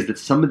thing is that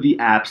some of the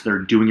apps that are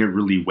doing it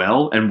really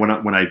well, and what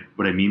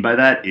I mean by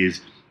that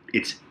is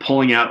it's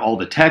pulling out all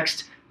the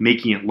text,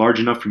 making it large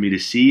enough for me to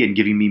see and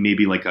giving me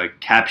maybe like a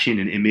caption,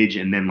 an image,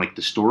 and then like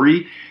the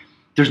story.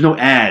 There's no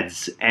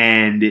ads,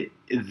 and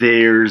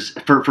there's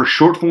for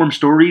short form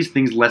stories,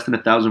 things less than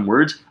 1,000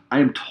 words, I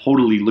am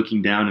totally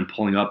looking down and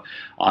pulling up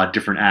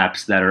different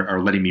apps that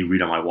are letting me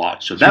read on my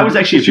watch. So that was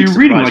actually so you're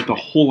reading like the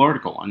whole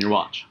article on your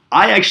watch.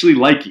 I actually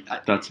like it.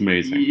 That's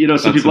amazing.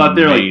 Some people out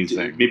there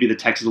like maybe the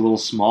text is a little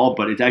small,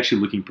 but it's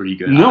actually looking pretty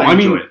good. No, I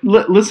mean,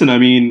 listen,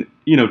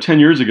 10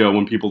 years ago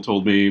when people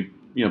told me,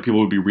 people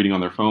would be reading on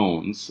their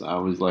phones, I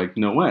was like,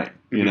 no way.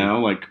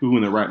 Mm-hmm. Like who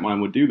in their right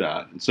mind would do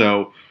that?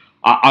 So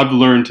I've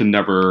learned to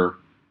never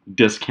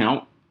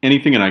discount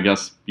anything, and I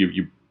guess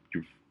you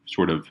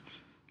sort of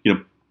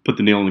put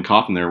the nail in the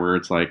coffin there, where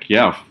it's like,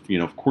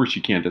 of course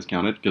you can't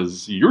discount it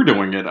because you're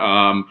doing it.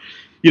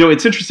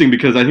 It's interesting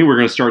because I think we're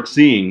going to start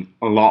seeing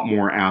a lot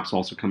more apps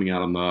also coming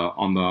out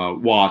on the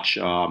watch.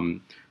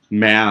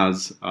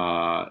 Maz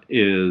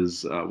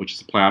which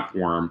is a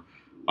platform,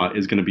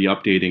 is going to be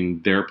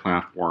updating their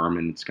platform,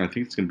 and I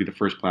think it's going to be the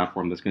first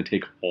platform that's going to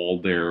take all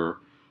the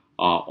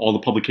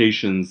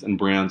publications and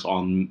brands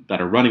that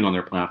are running on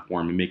their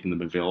platform and making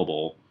them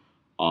available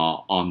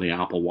on the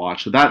Apple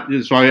Watch. So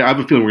I have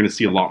a feeling we're going to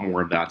see a lot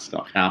more of that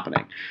stuff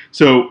happening.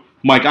 So,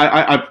 Mike,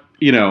 I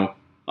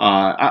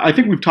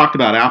think we've talked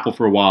about Apple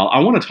for a while. I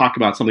want to talk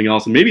about something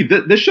else, and maybe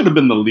this should have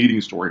been the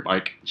leading story,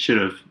 Mike.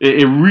 Should have.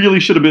 It really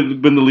should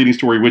have been the leading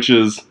story, which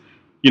is,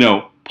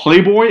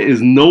 Playboy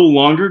is no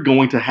longer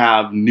going to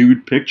have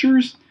nude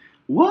pictures.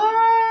 What?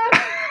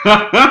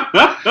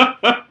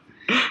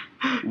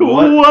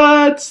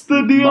 What's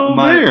the deal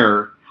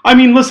there? I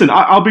mean, listen,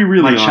 I'll be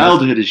really honest. My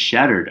childhood is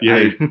shattered. Yeah.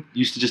 I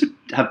used to just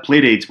have play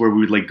dates where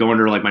we would like go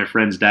under like my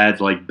friend's dad's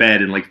like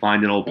bed and like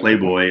find an old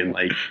Playboy and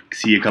like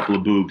see a couple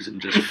of boobs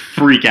and just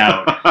freak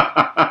out.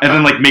 And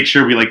then like make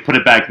sure we like put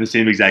it back in the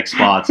same exact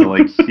spot so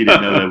like he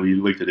didn't know that we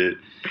looked at it.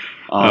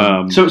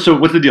 So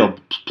what's the deal?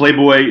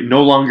 Playboy,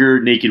 no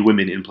longer naked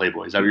women in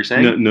Playboy. Is that what you're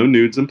saying? No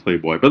nudes in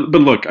Playboy. But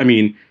look, I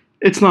mean,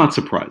 it's not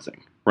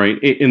surprising, right?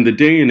 In the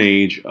day and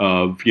age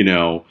of,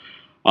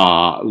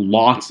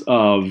 lots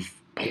of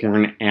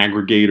porn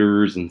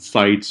aggregators and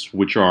sites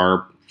which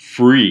are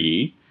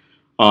free,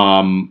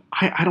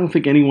 I don't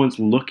think anyone's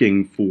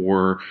looking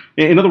for.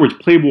 In other words,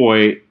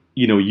 Playboy,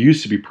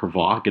 used to be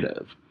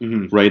provocative,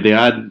 mm-hmm. right? They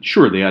had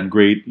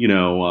great,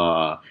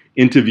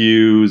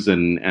 interviews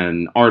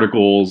and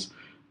articles,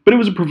 but it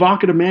was a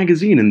provocative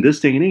magazine. In this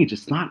day and age,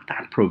 it's not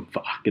that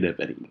provocative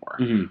anymore,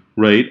 mm-hmm.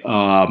 right?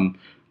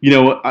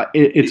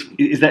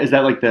 Is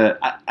that like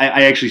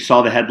I actually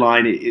saw the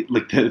headline.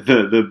 Like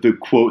the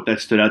quote that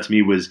stood out to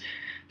me was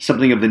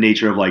something of the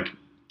nature of like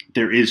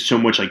there is so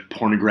much like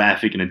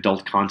pornographic and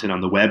adult content on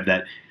the web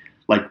that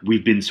like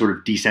we've been sort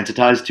of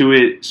desensitized to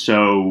it,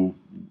 so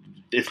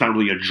it's not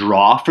really a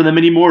draw for them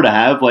anymore to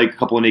have like a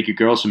couple of naked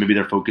girls. So maybe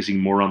they're focusing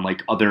more on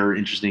like other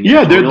interesting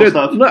editorial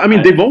stuff. I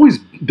mean, they've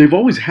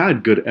always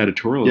had good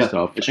editorial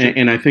stuff,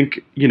 and I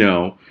think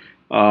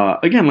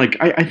again, like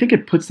I think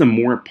it puts them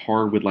more at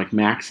par with like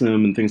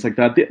Maxim and things like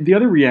that. The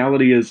other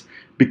reality is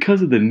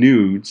because of the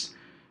nudes,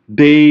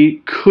 they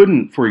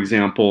couldn't, for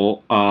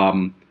example,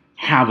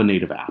 have a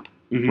native app,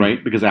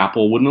 right? Because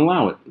Apple wouldn't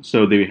allow it,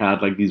 so they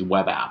had like these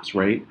web apps,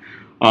 right?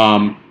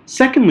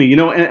 Secondly,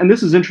 and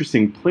this is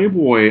interesting,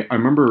 Playboy, I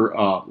remember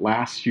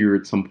last year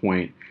at some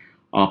point,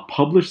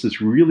 published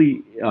this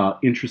really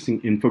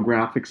interesting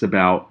infographics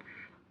about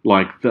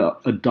like the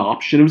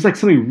adoption. It was like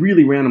something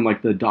really random,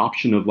 like the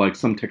adoption of like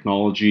some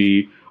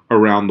technology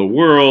around the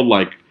world,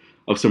 like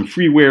of some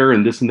freeware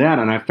and this and that.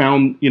 And I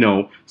found,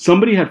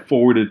 somebody had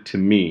forwarded to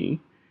me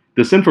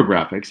this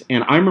infographics,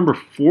 and I remember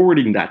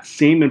forwarding that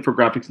same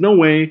infographics,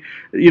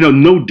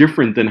 no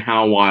different than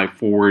how I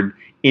forward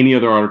any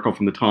other article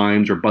from the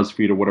Times or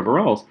BuzzFeed or whatever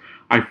else.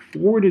 I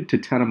forwarded to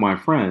 10 of my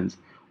friends.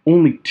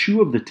 Only 2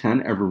 of the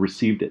 10 ever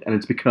received it, and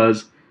it's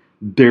because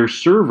their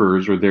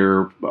servers or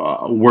their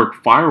work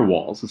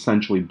firewalls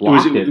essentially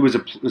blocked it. It was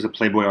a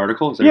Playboy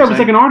article? Yeah, it was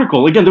like an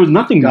article. Again, there was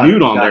nothing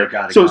nude on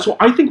there. So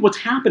I think what's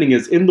happening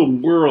is in the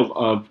world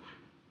of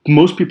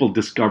most people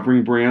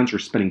discovering brands or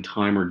spending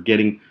time or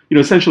getting,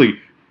 essentially,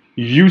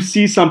 you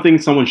see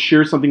something, someone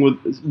shares something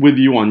with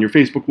you on your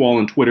Facebook wall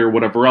and Twitter,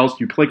 whatever else,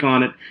 you click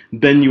on it,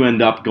 then you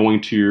end up going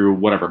to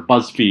whatever,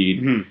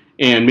 BuzzFeed,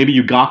 and maybe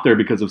you got there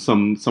because of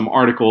some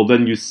article,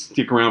 then you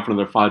stick around for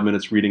another 5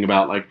 minutes reading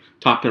about like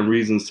top 10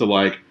 reasons to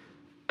like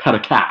pet a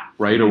cat,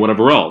 right, or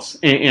whatever else.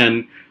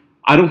 And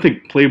I don't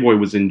think Playboy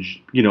was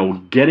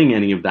getting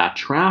any of that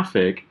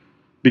traffic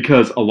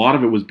because a lot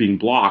of it was being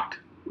blocked,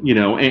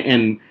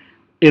 and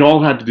it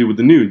all had to do with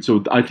the nude.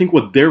 So I think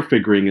what they're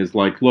figuring is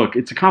like, look,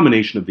 it's a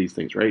combination of these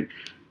things, right?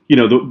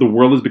 The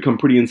world has become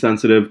pretty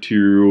insensitive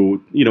to,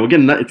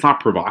 again, it's not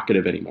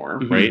provocative anymore,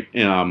 right?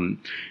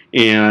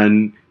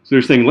 And so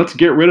they're saying, let's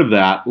get rid of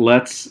that.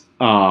 Let's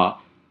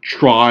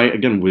try,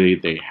 again,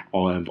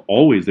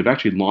 they've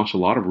actually launched a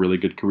lot of really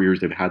good careers.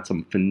 They've had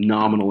some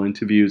phenomenal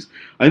interviews.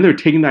 I think they're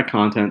taking that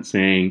content,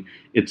 saying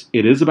it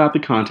is about the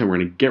content. We're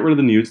going to get rid of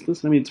the news.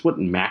 Listen, I mean, it's what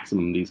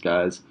Maximum, these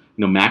guys,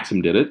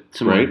 Maxim did it,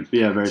 right?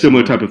 Yeah, very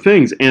similar type of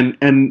things. And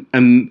I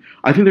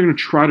think they're going to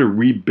try to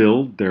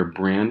rebuild their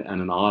brand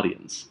and an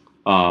audience.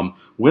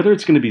 Whether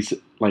it's going to be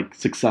like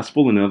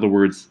successful, in other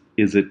words,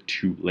 is it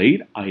too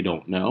late? I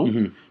don't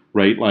know,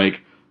 right?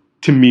 Like,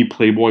 to me,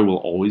 Playboy will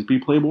always be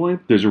Playboy.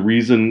 There's a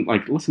reason.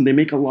 Like, listen, they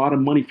make a lot of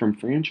money from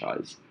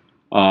franchise,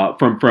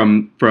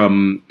 from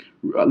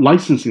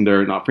licensing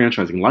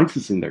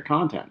licensing their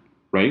content,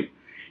 right?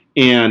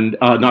 And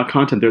not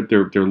content,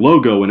 their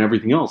logo and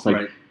everything else. Like,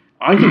 right.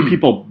 I think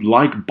people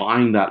like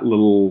buying that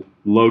little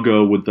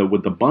logo with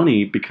the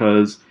bunny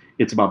because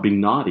it's about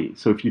being naughty.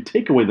 So if you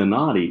take away the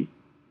naughty,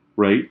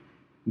 right,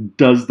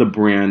 does the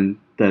brand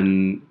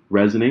then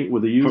resonate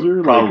with the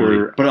user?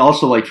 Probably. But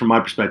also, like, from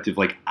my perspective,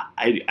 like,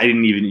 I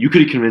didn't even, you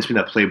could have convinced me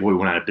that Playboy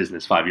went out of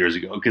business 5 years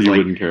ago. Because, like,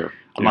 wouldn't care.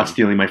 I'm not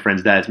stealing my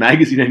friend's dad's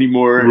magazine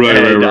anymore. Right.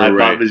 I'm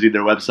not visiting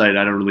their website.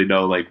 I don't really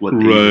know, like, what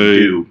they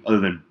do other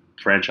than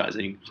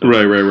franchising. So,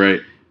 right.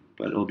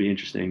 But it'll be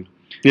interesting.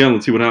 Yeah,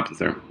 let's see what happens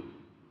there.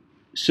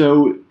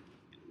 So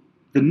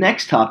the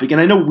next topic,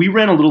 and I know we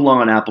ran a little long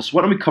on Apple, so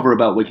why don't we cover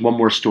about like one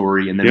more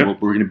story, and then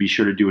we're going to be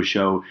sure to do a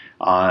show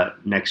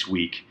next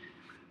week.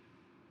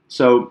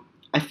 So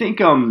I think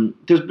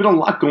there's been a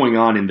lot going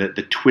on in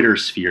the Twitter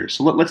sphere,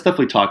 so let's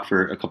definitely talk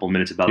for a couple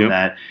minutes about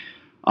that.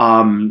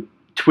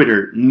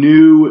 Twitter,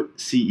 new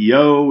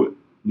CEO,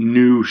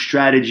 new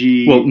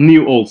strategy. Well,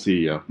 new old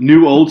CEO.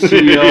 New old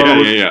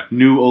CEO. yeah.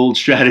 New old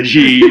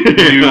strategy.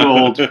 New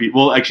old.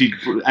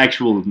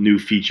 Actual new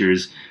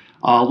features.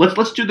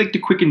 Let's do like the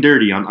quick and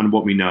dirty on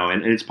what we know,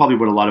 and it's probably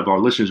what a lot of our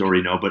listeners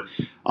already know.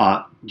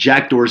 But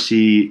Jack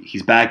Dorsey,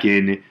 he's back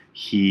in.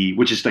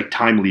 Which is like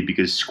timely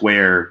because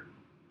Square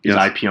is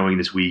IPOing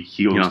this week.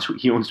 He owns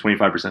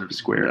 25% of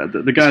Square.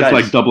 Yeah, the guy's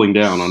like doubling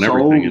down on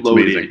everything. It's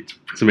loaded. amazing.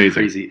 It's amazing.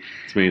 Crazy.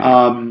 It's amazing.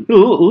 A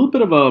little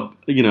bit of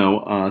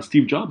a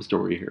Steve Jobs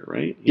story here,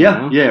 right?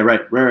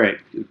 Right.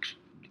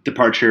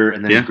 Departure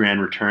and then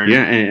grand return.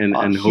 Yeah, and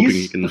hoping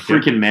he can. The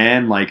freaking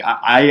man. Like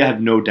I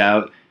have no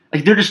doubt.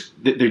 Like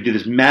they do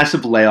this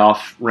massive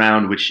layoff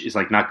round, which is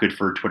like not good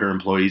for Twitter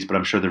employees, but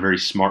I'm sure they're very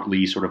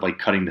smartly sort of like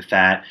cutting the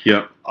fat.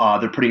 Yeah.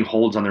 They're putting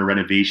holds on their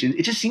renovations.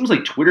 It just seems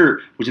like Twitter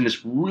was in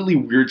this really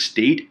weird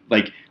state,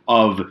 like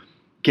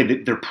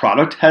their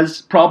product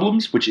has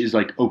problems, which is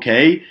like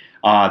okay.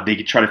 They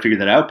could try to figure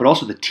that out, but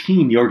also the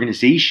team, the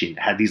organization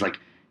had these like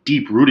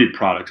deep rooted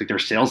products. Like their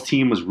sales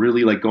team was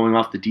really like going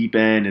off the deep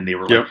end, and they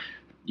were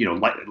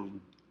like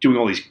doing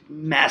all these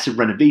massive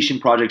renovation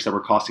projects that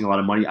were costing a lot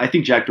of money. I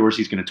think Jack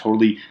Dorsey's going to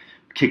totally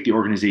kick the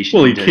organization.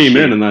 Well, he came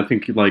in, and I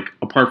think like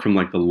apart from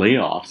like the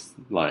layoffs,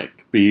 like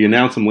he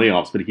announced some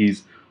layoffs, but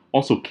he's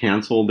also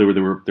canceled. They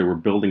were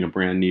building a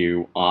brand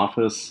new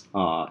office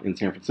in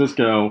San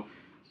Francisco.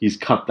 He's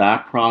cut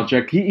that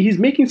project. He's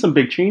making some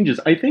big changes.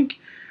 I think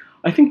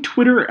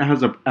Twitter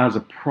as a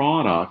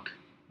product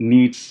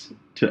needs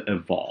to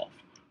evolve.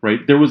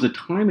 Right? There was a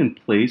time and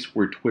place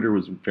where Twitter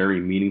was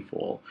very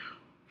meaningful.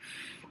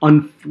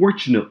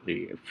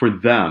 Unfortunately for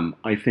them,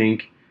 I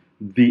think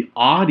the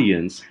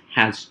audience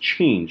has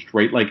changed,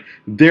 right? Like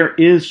there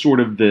is sort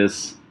of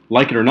this,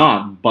 like it or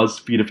not,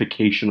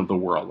 BuzzFeedification of the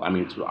world. I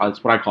mean,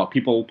 it's what I call it.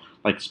 People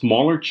like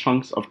smaller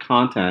chunks of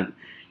content,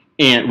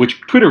 and which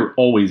Twitter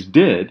always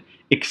did,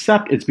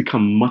 except it's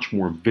become much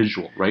more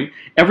visual, right?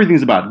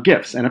 Everything's about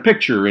GIFs and a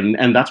picture,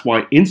 and that's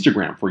why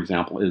Instagram, for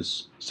example,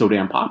 is so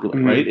damn popular,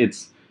 right?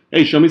 It's,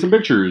 hey, show me some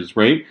pictures,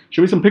 right?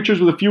 Show me some pictures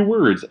with a few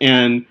words.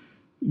 And,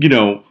 you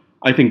know,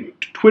 I think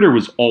Twitter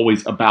was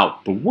always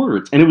about the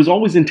words, and it was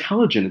always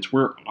intelligent. It's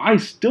where I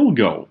still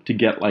go to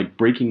get like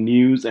breaking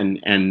news and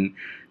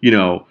you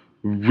know,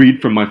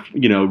 read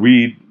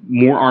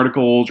more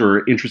articles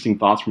or interesting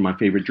thoughts from my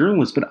favorite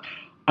journalists. But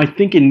I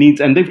think it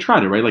needs, and they've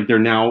tried it, right? Like they're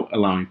now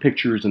allowing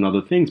pictures and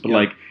other things, but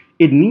like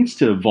it needs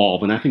to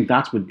evolve, and I think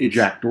that's what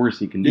Jack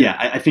Dorsey can do. Yeah,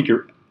 I think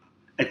you're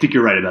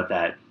right about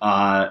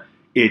that.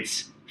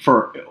 It's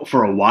for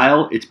a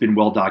while, it's been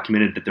well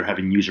documented that they're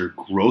having user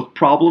growth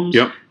problems.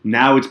 Yep.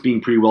 Now it's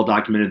being pretty well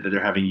documented that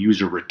they're having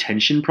user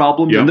retention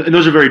problems. Yep. And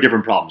those are very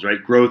different problems,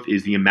 right? Growth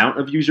is the amount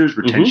of users.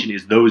 Retention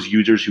is those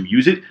users who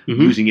use it,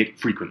 using it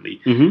frequently.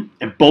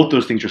 And both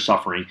those things are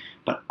suffering.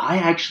 But I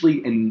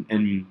actually,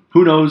 and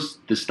who knows,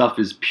 this stuff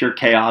is pure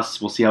chaos.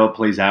 We'll see how it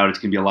plays out. It's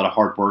going to be a lot of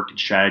hard work and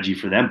strategy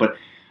for them. But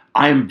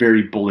I am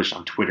very bullish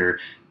on Twitter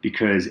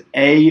because,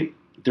 A,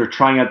 they're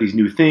trying out these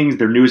new things.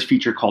 Their newest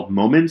feature called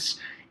Moments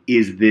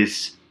is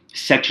this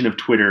section of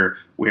Twitter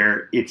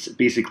where it's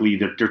basically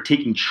they're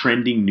taking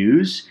trending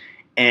news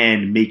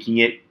and making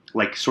it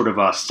like sort of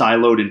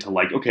siloed into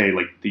like, okay,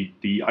 like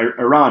the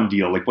Iran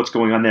deal, like what's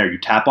going on there. You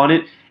tap on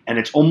it and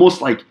it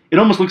almost looks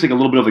like a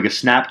little bit of like a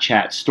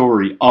Snapchat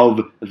story of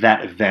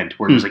that event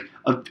where there's like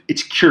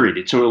it's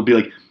curated. So it'll be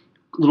like a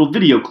little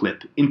video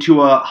clip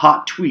into a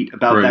hot tweet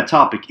about that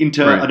topic,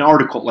 into an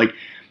article. Like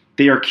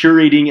they are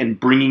curating and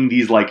bringing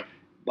these like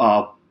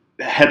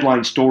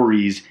headline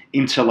stories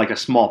into like a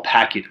small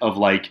packet of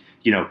like,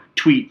 you know,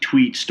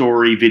 tweet,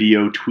 story,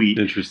 video, tweet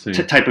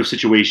type of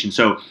situation.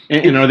 So,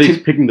 and are they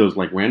picking those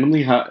like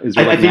randomly? Is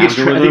there I think it's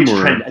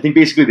trend. I think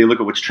basically they look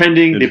at what's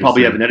trending. They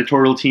probably have an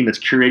editorial team that's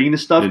curating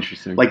this stuff.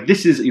 Interesting. Like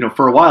this is, you know,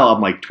 for a while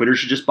I'm like, Twitter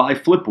should just buy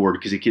Flipboard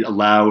because it could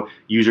allow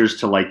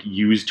users to like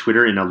use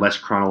Twitter in a less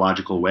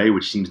chronological way,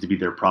 which seems to be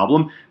their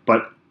problem.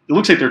 But it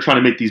looks like they're trying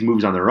to make these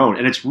moves on their own,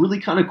 and it's really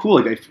kind of cool.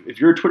 Like if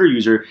you're a Twitter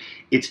user,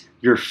 it's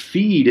your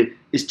feed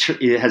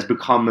it has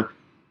become,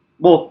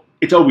 well,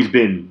 it's always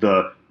been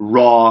the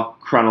raw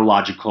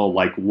chronological,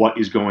 like what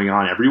is going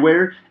on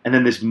everywhere, and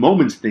then this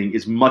Moments thing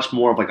is much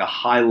more of like a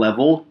high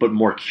level but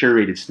more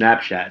curated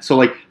snapshot. So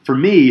like for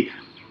me,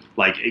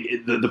 like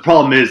the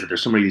problem is that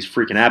there's so many of these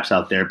freaking apps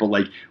out there, but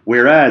like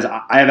whereas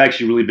I have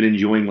actually really been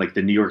enjoying like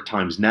the New York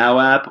Times Now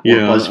app or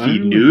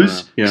BuzzFeed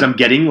News because I'm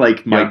getting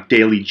like my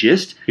daily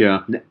gist.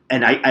 Yeah,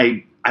 and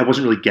I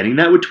wasn't really getting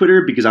that with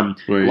Twitter because a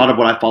lot of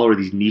what I follow are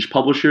these niche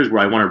publishers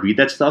where I want to read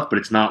that stuff, but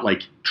it's not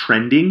like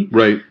trending.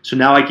 Right. So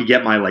now I could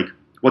get my like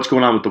what's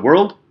going on with the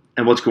world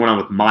and what's going on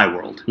with my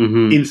world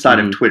inside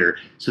of Twitter.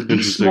 So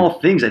these small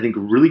things I think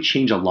really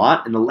change a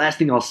lot. And the last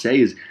thing I'll say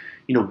is,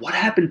 you know, what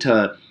happened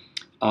to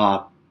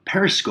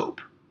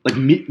Periscope? Like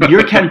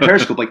Meerkat and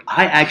Periscope, like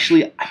I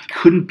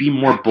couldn't be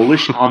more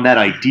bullish on that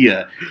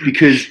idea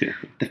because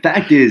the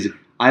fact is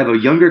I have a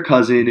younger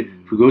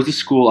cousin who goes to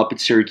school up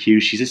at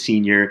Syracuse. She's a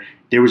senior.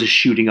 There was a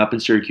shooting up in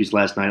Syracuse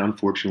last night.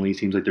 Unfortunately, it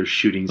seems like there's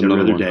shootings every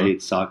other day.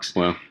 It sucks.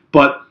 Wow.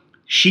 But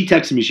she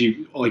texted me.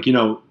 She like, you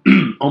know,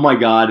 oh my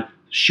God,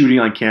 shooting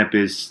on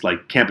campus,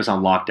 like campus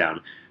on lockdown.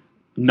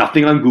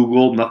 Nothing on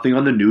Google, nothing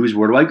on the news.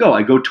 Where do I go?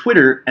 I go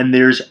Twitter, and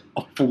there's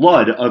a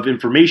flood of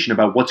information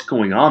about what's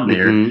going on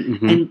there,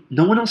 and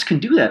no one else can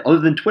do that other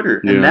than Twitter.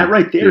 And that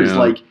right there is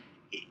like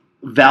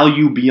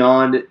value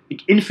beyond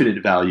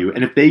infinite value.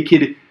 And if they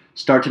could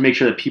start to make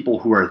sure that people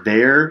who are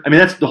there, I mean,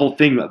 that's the whole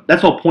thing.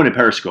 That's the whole point of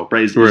Periscope,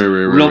 right? Is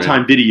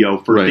real-time video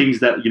for things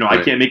that, you know,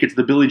 I can't make it to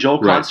the Billy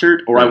Joel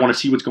concert, or I want to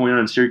see what's going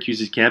on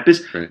Syracuse's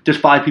campus. There's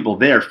 5 people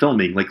there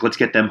filming. Like, let's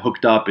get them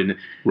hooked up, and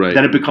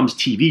then it becomes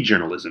TV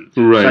journalism.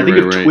 So I think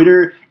of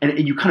Twitter,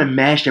 and you kind of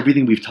mashed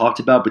everything we've talked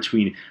about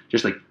between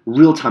just like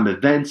real-time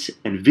events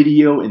and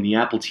video and the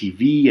Apple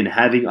TV and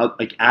having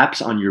like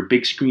apps on your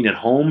big screen at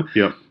home.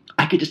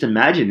 I could just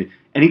imagine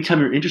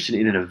anytime you're interested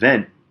in an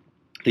event,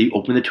 that you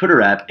open the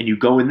Twitter app and you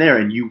go in there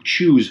and you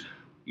choose,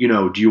 you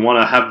know, do you want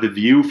to have the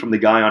view from the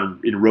guy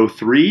in row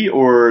 3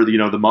 or, you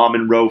know, the mom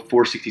in row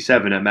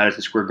 467 at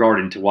Madison Square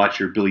Garden to watch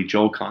your Billy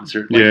Joel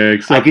concert? Like,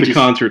 except the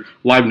concert,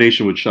 Live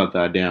Nation would shut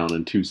that down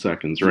in 2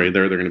 seconds, right?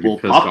 They're going to be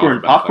pissed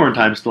off. Popcorn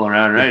time's still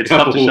around, right? It's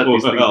tough to shut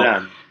these things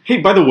down.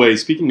 Hey, by the way,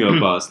 speaking of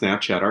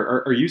Snapchat,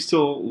 are you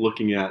still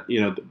looking at,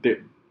 you know,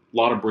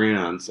 lot of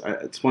brands.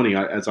 It's funny,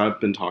 as I've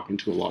been talking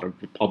to a lot of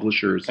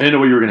publishers. I didn't know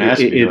what you were going to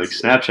ask me. Like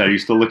Snapchat, are you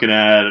still looking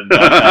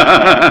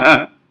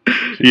at?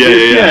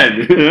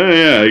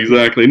 Yeah,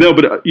 exactly. No,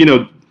 but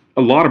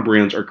a lot of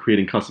brands are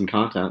creating custom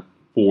content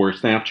for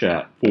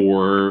Snapchat,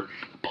 for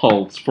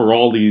Pulse, for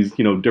all these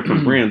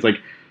different brands, like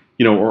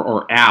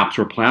or apps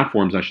or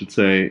platforms, I should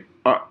say.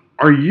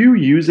 Are you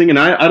using? And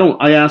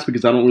I ask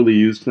because I don't really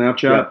use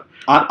Snapchat. Yeah.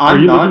 Are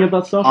you looking at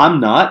that stuff? I'm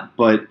not,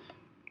 but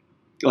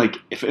like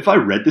if I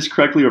read this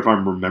correctly or if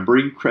I'm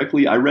remembering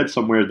correctly, I read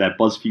somewhere that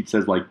BuzzFeed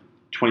says like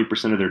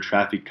 20% of their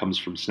traffic comes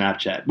from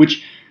Snapchat,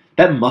 which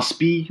that must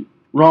be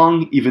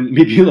wrong. Even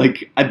maybe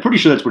like I'm pretty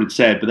sure that's what it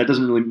said, but that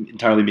doesn't really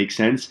entirely make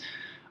sense.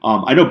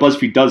 I know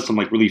BuzzFeed does some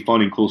like really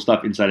fun and cool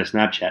stuff inside of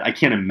Snapchat. I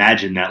can't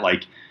imagine that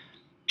like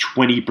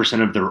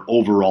 20% of their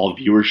overall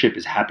viewership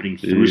is happening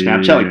through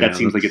Snapchat. Like that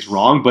seems like it's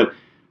wrong, but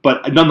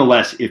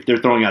nonetheless, if they're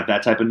throwing out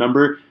that type of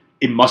number,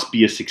 it must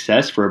be a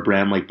success for a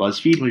brand like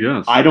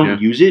BuzzFeed. I don't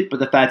use it, but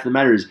the fact of the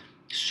matter is,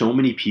 so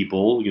many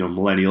people,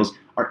 millennials,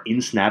 are in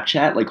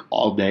Snapchat like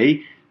all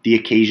day. The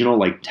occasional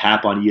like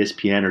tap on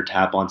ESPN or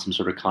tap on some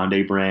sort of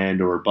Condé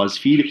brand or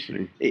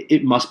BuzzFeed,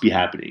 it must be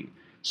happening.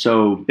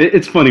 So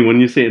it's funny when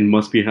you say it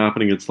must be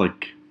happening. It's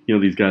like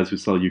these guys who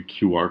sell you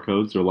QR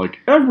codes are like,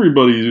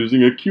 everybody's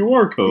using a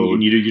QR code,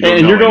 and you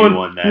don't know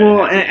anyone that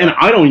and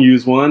I don't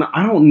use one.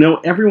 I don't know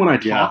everyone I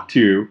talk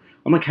to.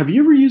 I'm like, have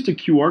you ever used a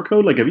QR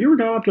code? Like, have you ever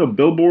gone up to a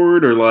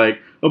billboard or like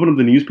opened up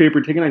the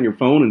newspaper, taken on your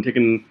phone and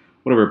taken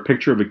whatever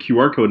picture of a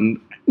QR code? And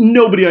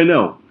nobody I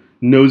know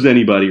knows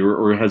anybody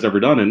or has ever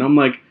done it. And I'm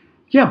like,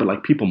 yeah, but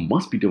like people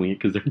must be doing it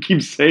because they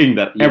keep saying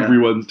that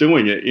everyone's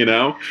doing it,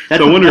 So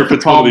I wonder if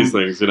it's one of these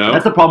things,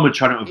 That's the problem with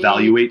trying to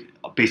evaluate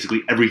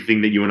basically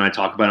everything that you and I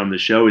talk about on the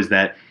show, is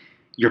that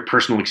your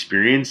personal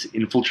experience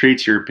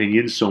infiltrates your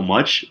opinion so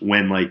much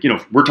when, like,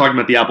 we're talking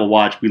about the Apple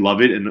Watch, we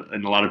love it,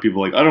 and a lot of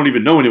people are like, I don't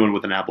even know anyone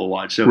with an Apple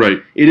Watch. So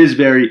it is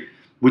very,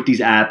 with these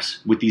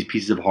apps, with these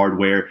pieces of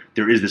hardware,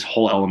 there is this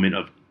whole element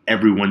of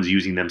everyone's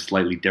using them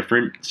slightly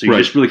different. So you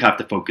just really have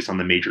to focus on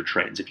the major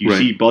trends. If you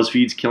see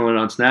BuzzFeed's killing it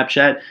on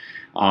Snapchat,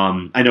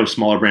 I know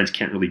smaller brands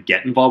can't really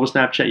get involved with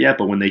Snapchat yet,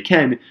 but when they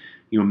can,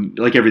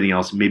 like everything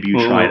else, maybe you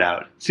try it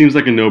out. Seems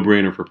like a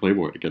no-brainer for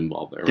Playboy to get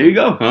involved there. Right? There you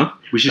go. Huh?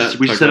 We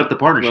should set up the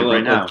partnership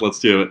right now. Let's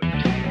do it.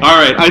 All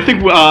right. I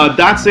think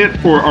that's it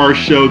for our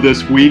show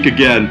this week.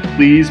 Again,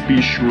 please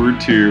be sure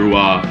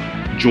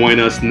to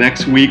join us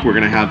next week. We're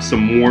going to have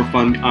some more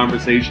fun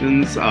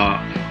conversations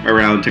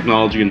around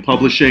technology and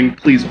publishing.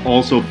 Please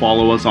also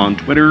follow us on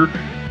Twitter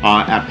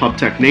at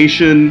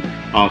PubTechNation.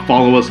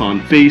 Follow us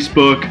on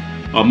Facebook.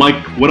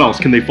 Mike, what else?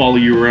 Can they follow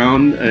you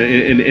around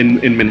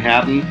in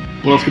Manhattan?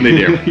 What else can they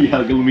do?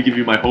 Let me give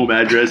you my home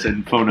address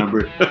and phone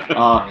number.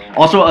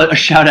 Also, a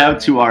shout out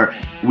to our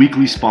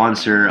weekly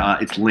sponsor.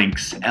 It's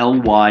Lynx,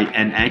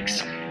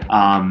 Lynx.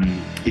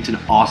 It's an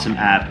awesome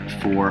app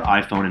for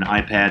iPhone and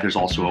iPad. There's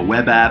also a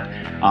web app.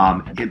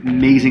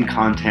 Amazing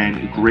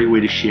content, a great way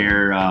to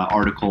share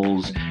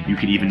articles. You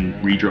can even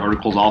read your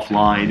articles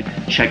offline.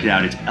 Check it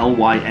out. It's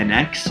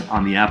Lynx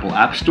on the Apple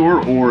App Store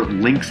or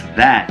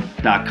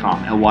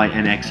lynxthat.com.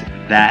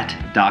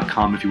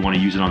 Lynxthat.com if you want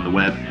to use it on the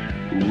web.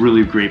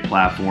 Really great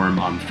platform,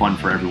 fun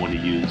for everyone to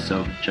use.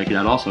 So check it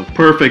out also.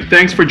 Perfect.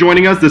 Thanks for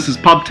joining us. This is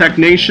PubTech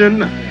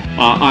Nation.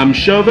 I'm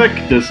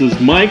Shovik. This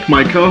is Mike,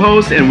 my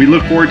co-host, and we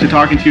look forward to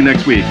talking to you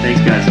next week. Thanks,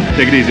 guys.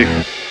 Take it easy.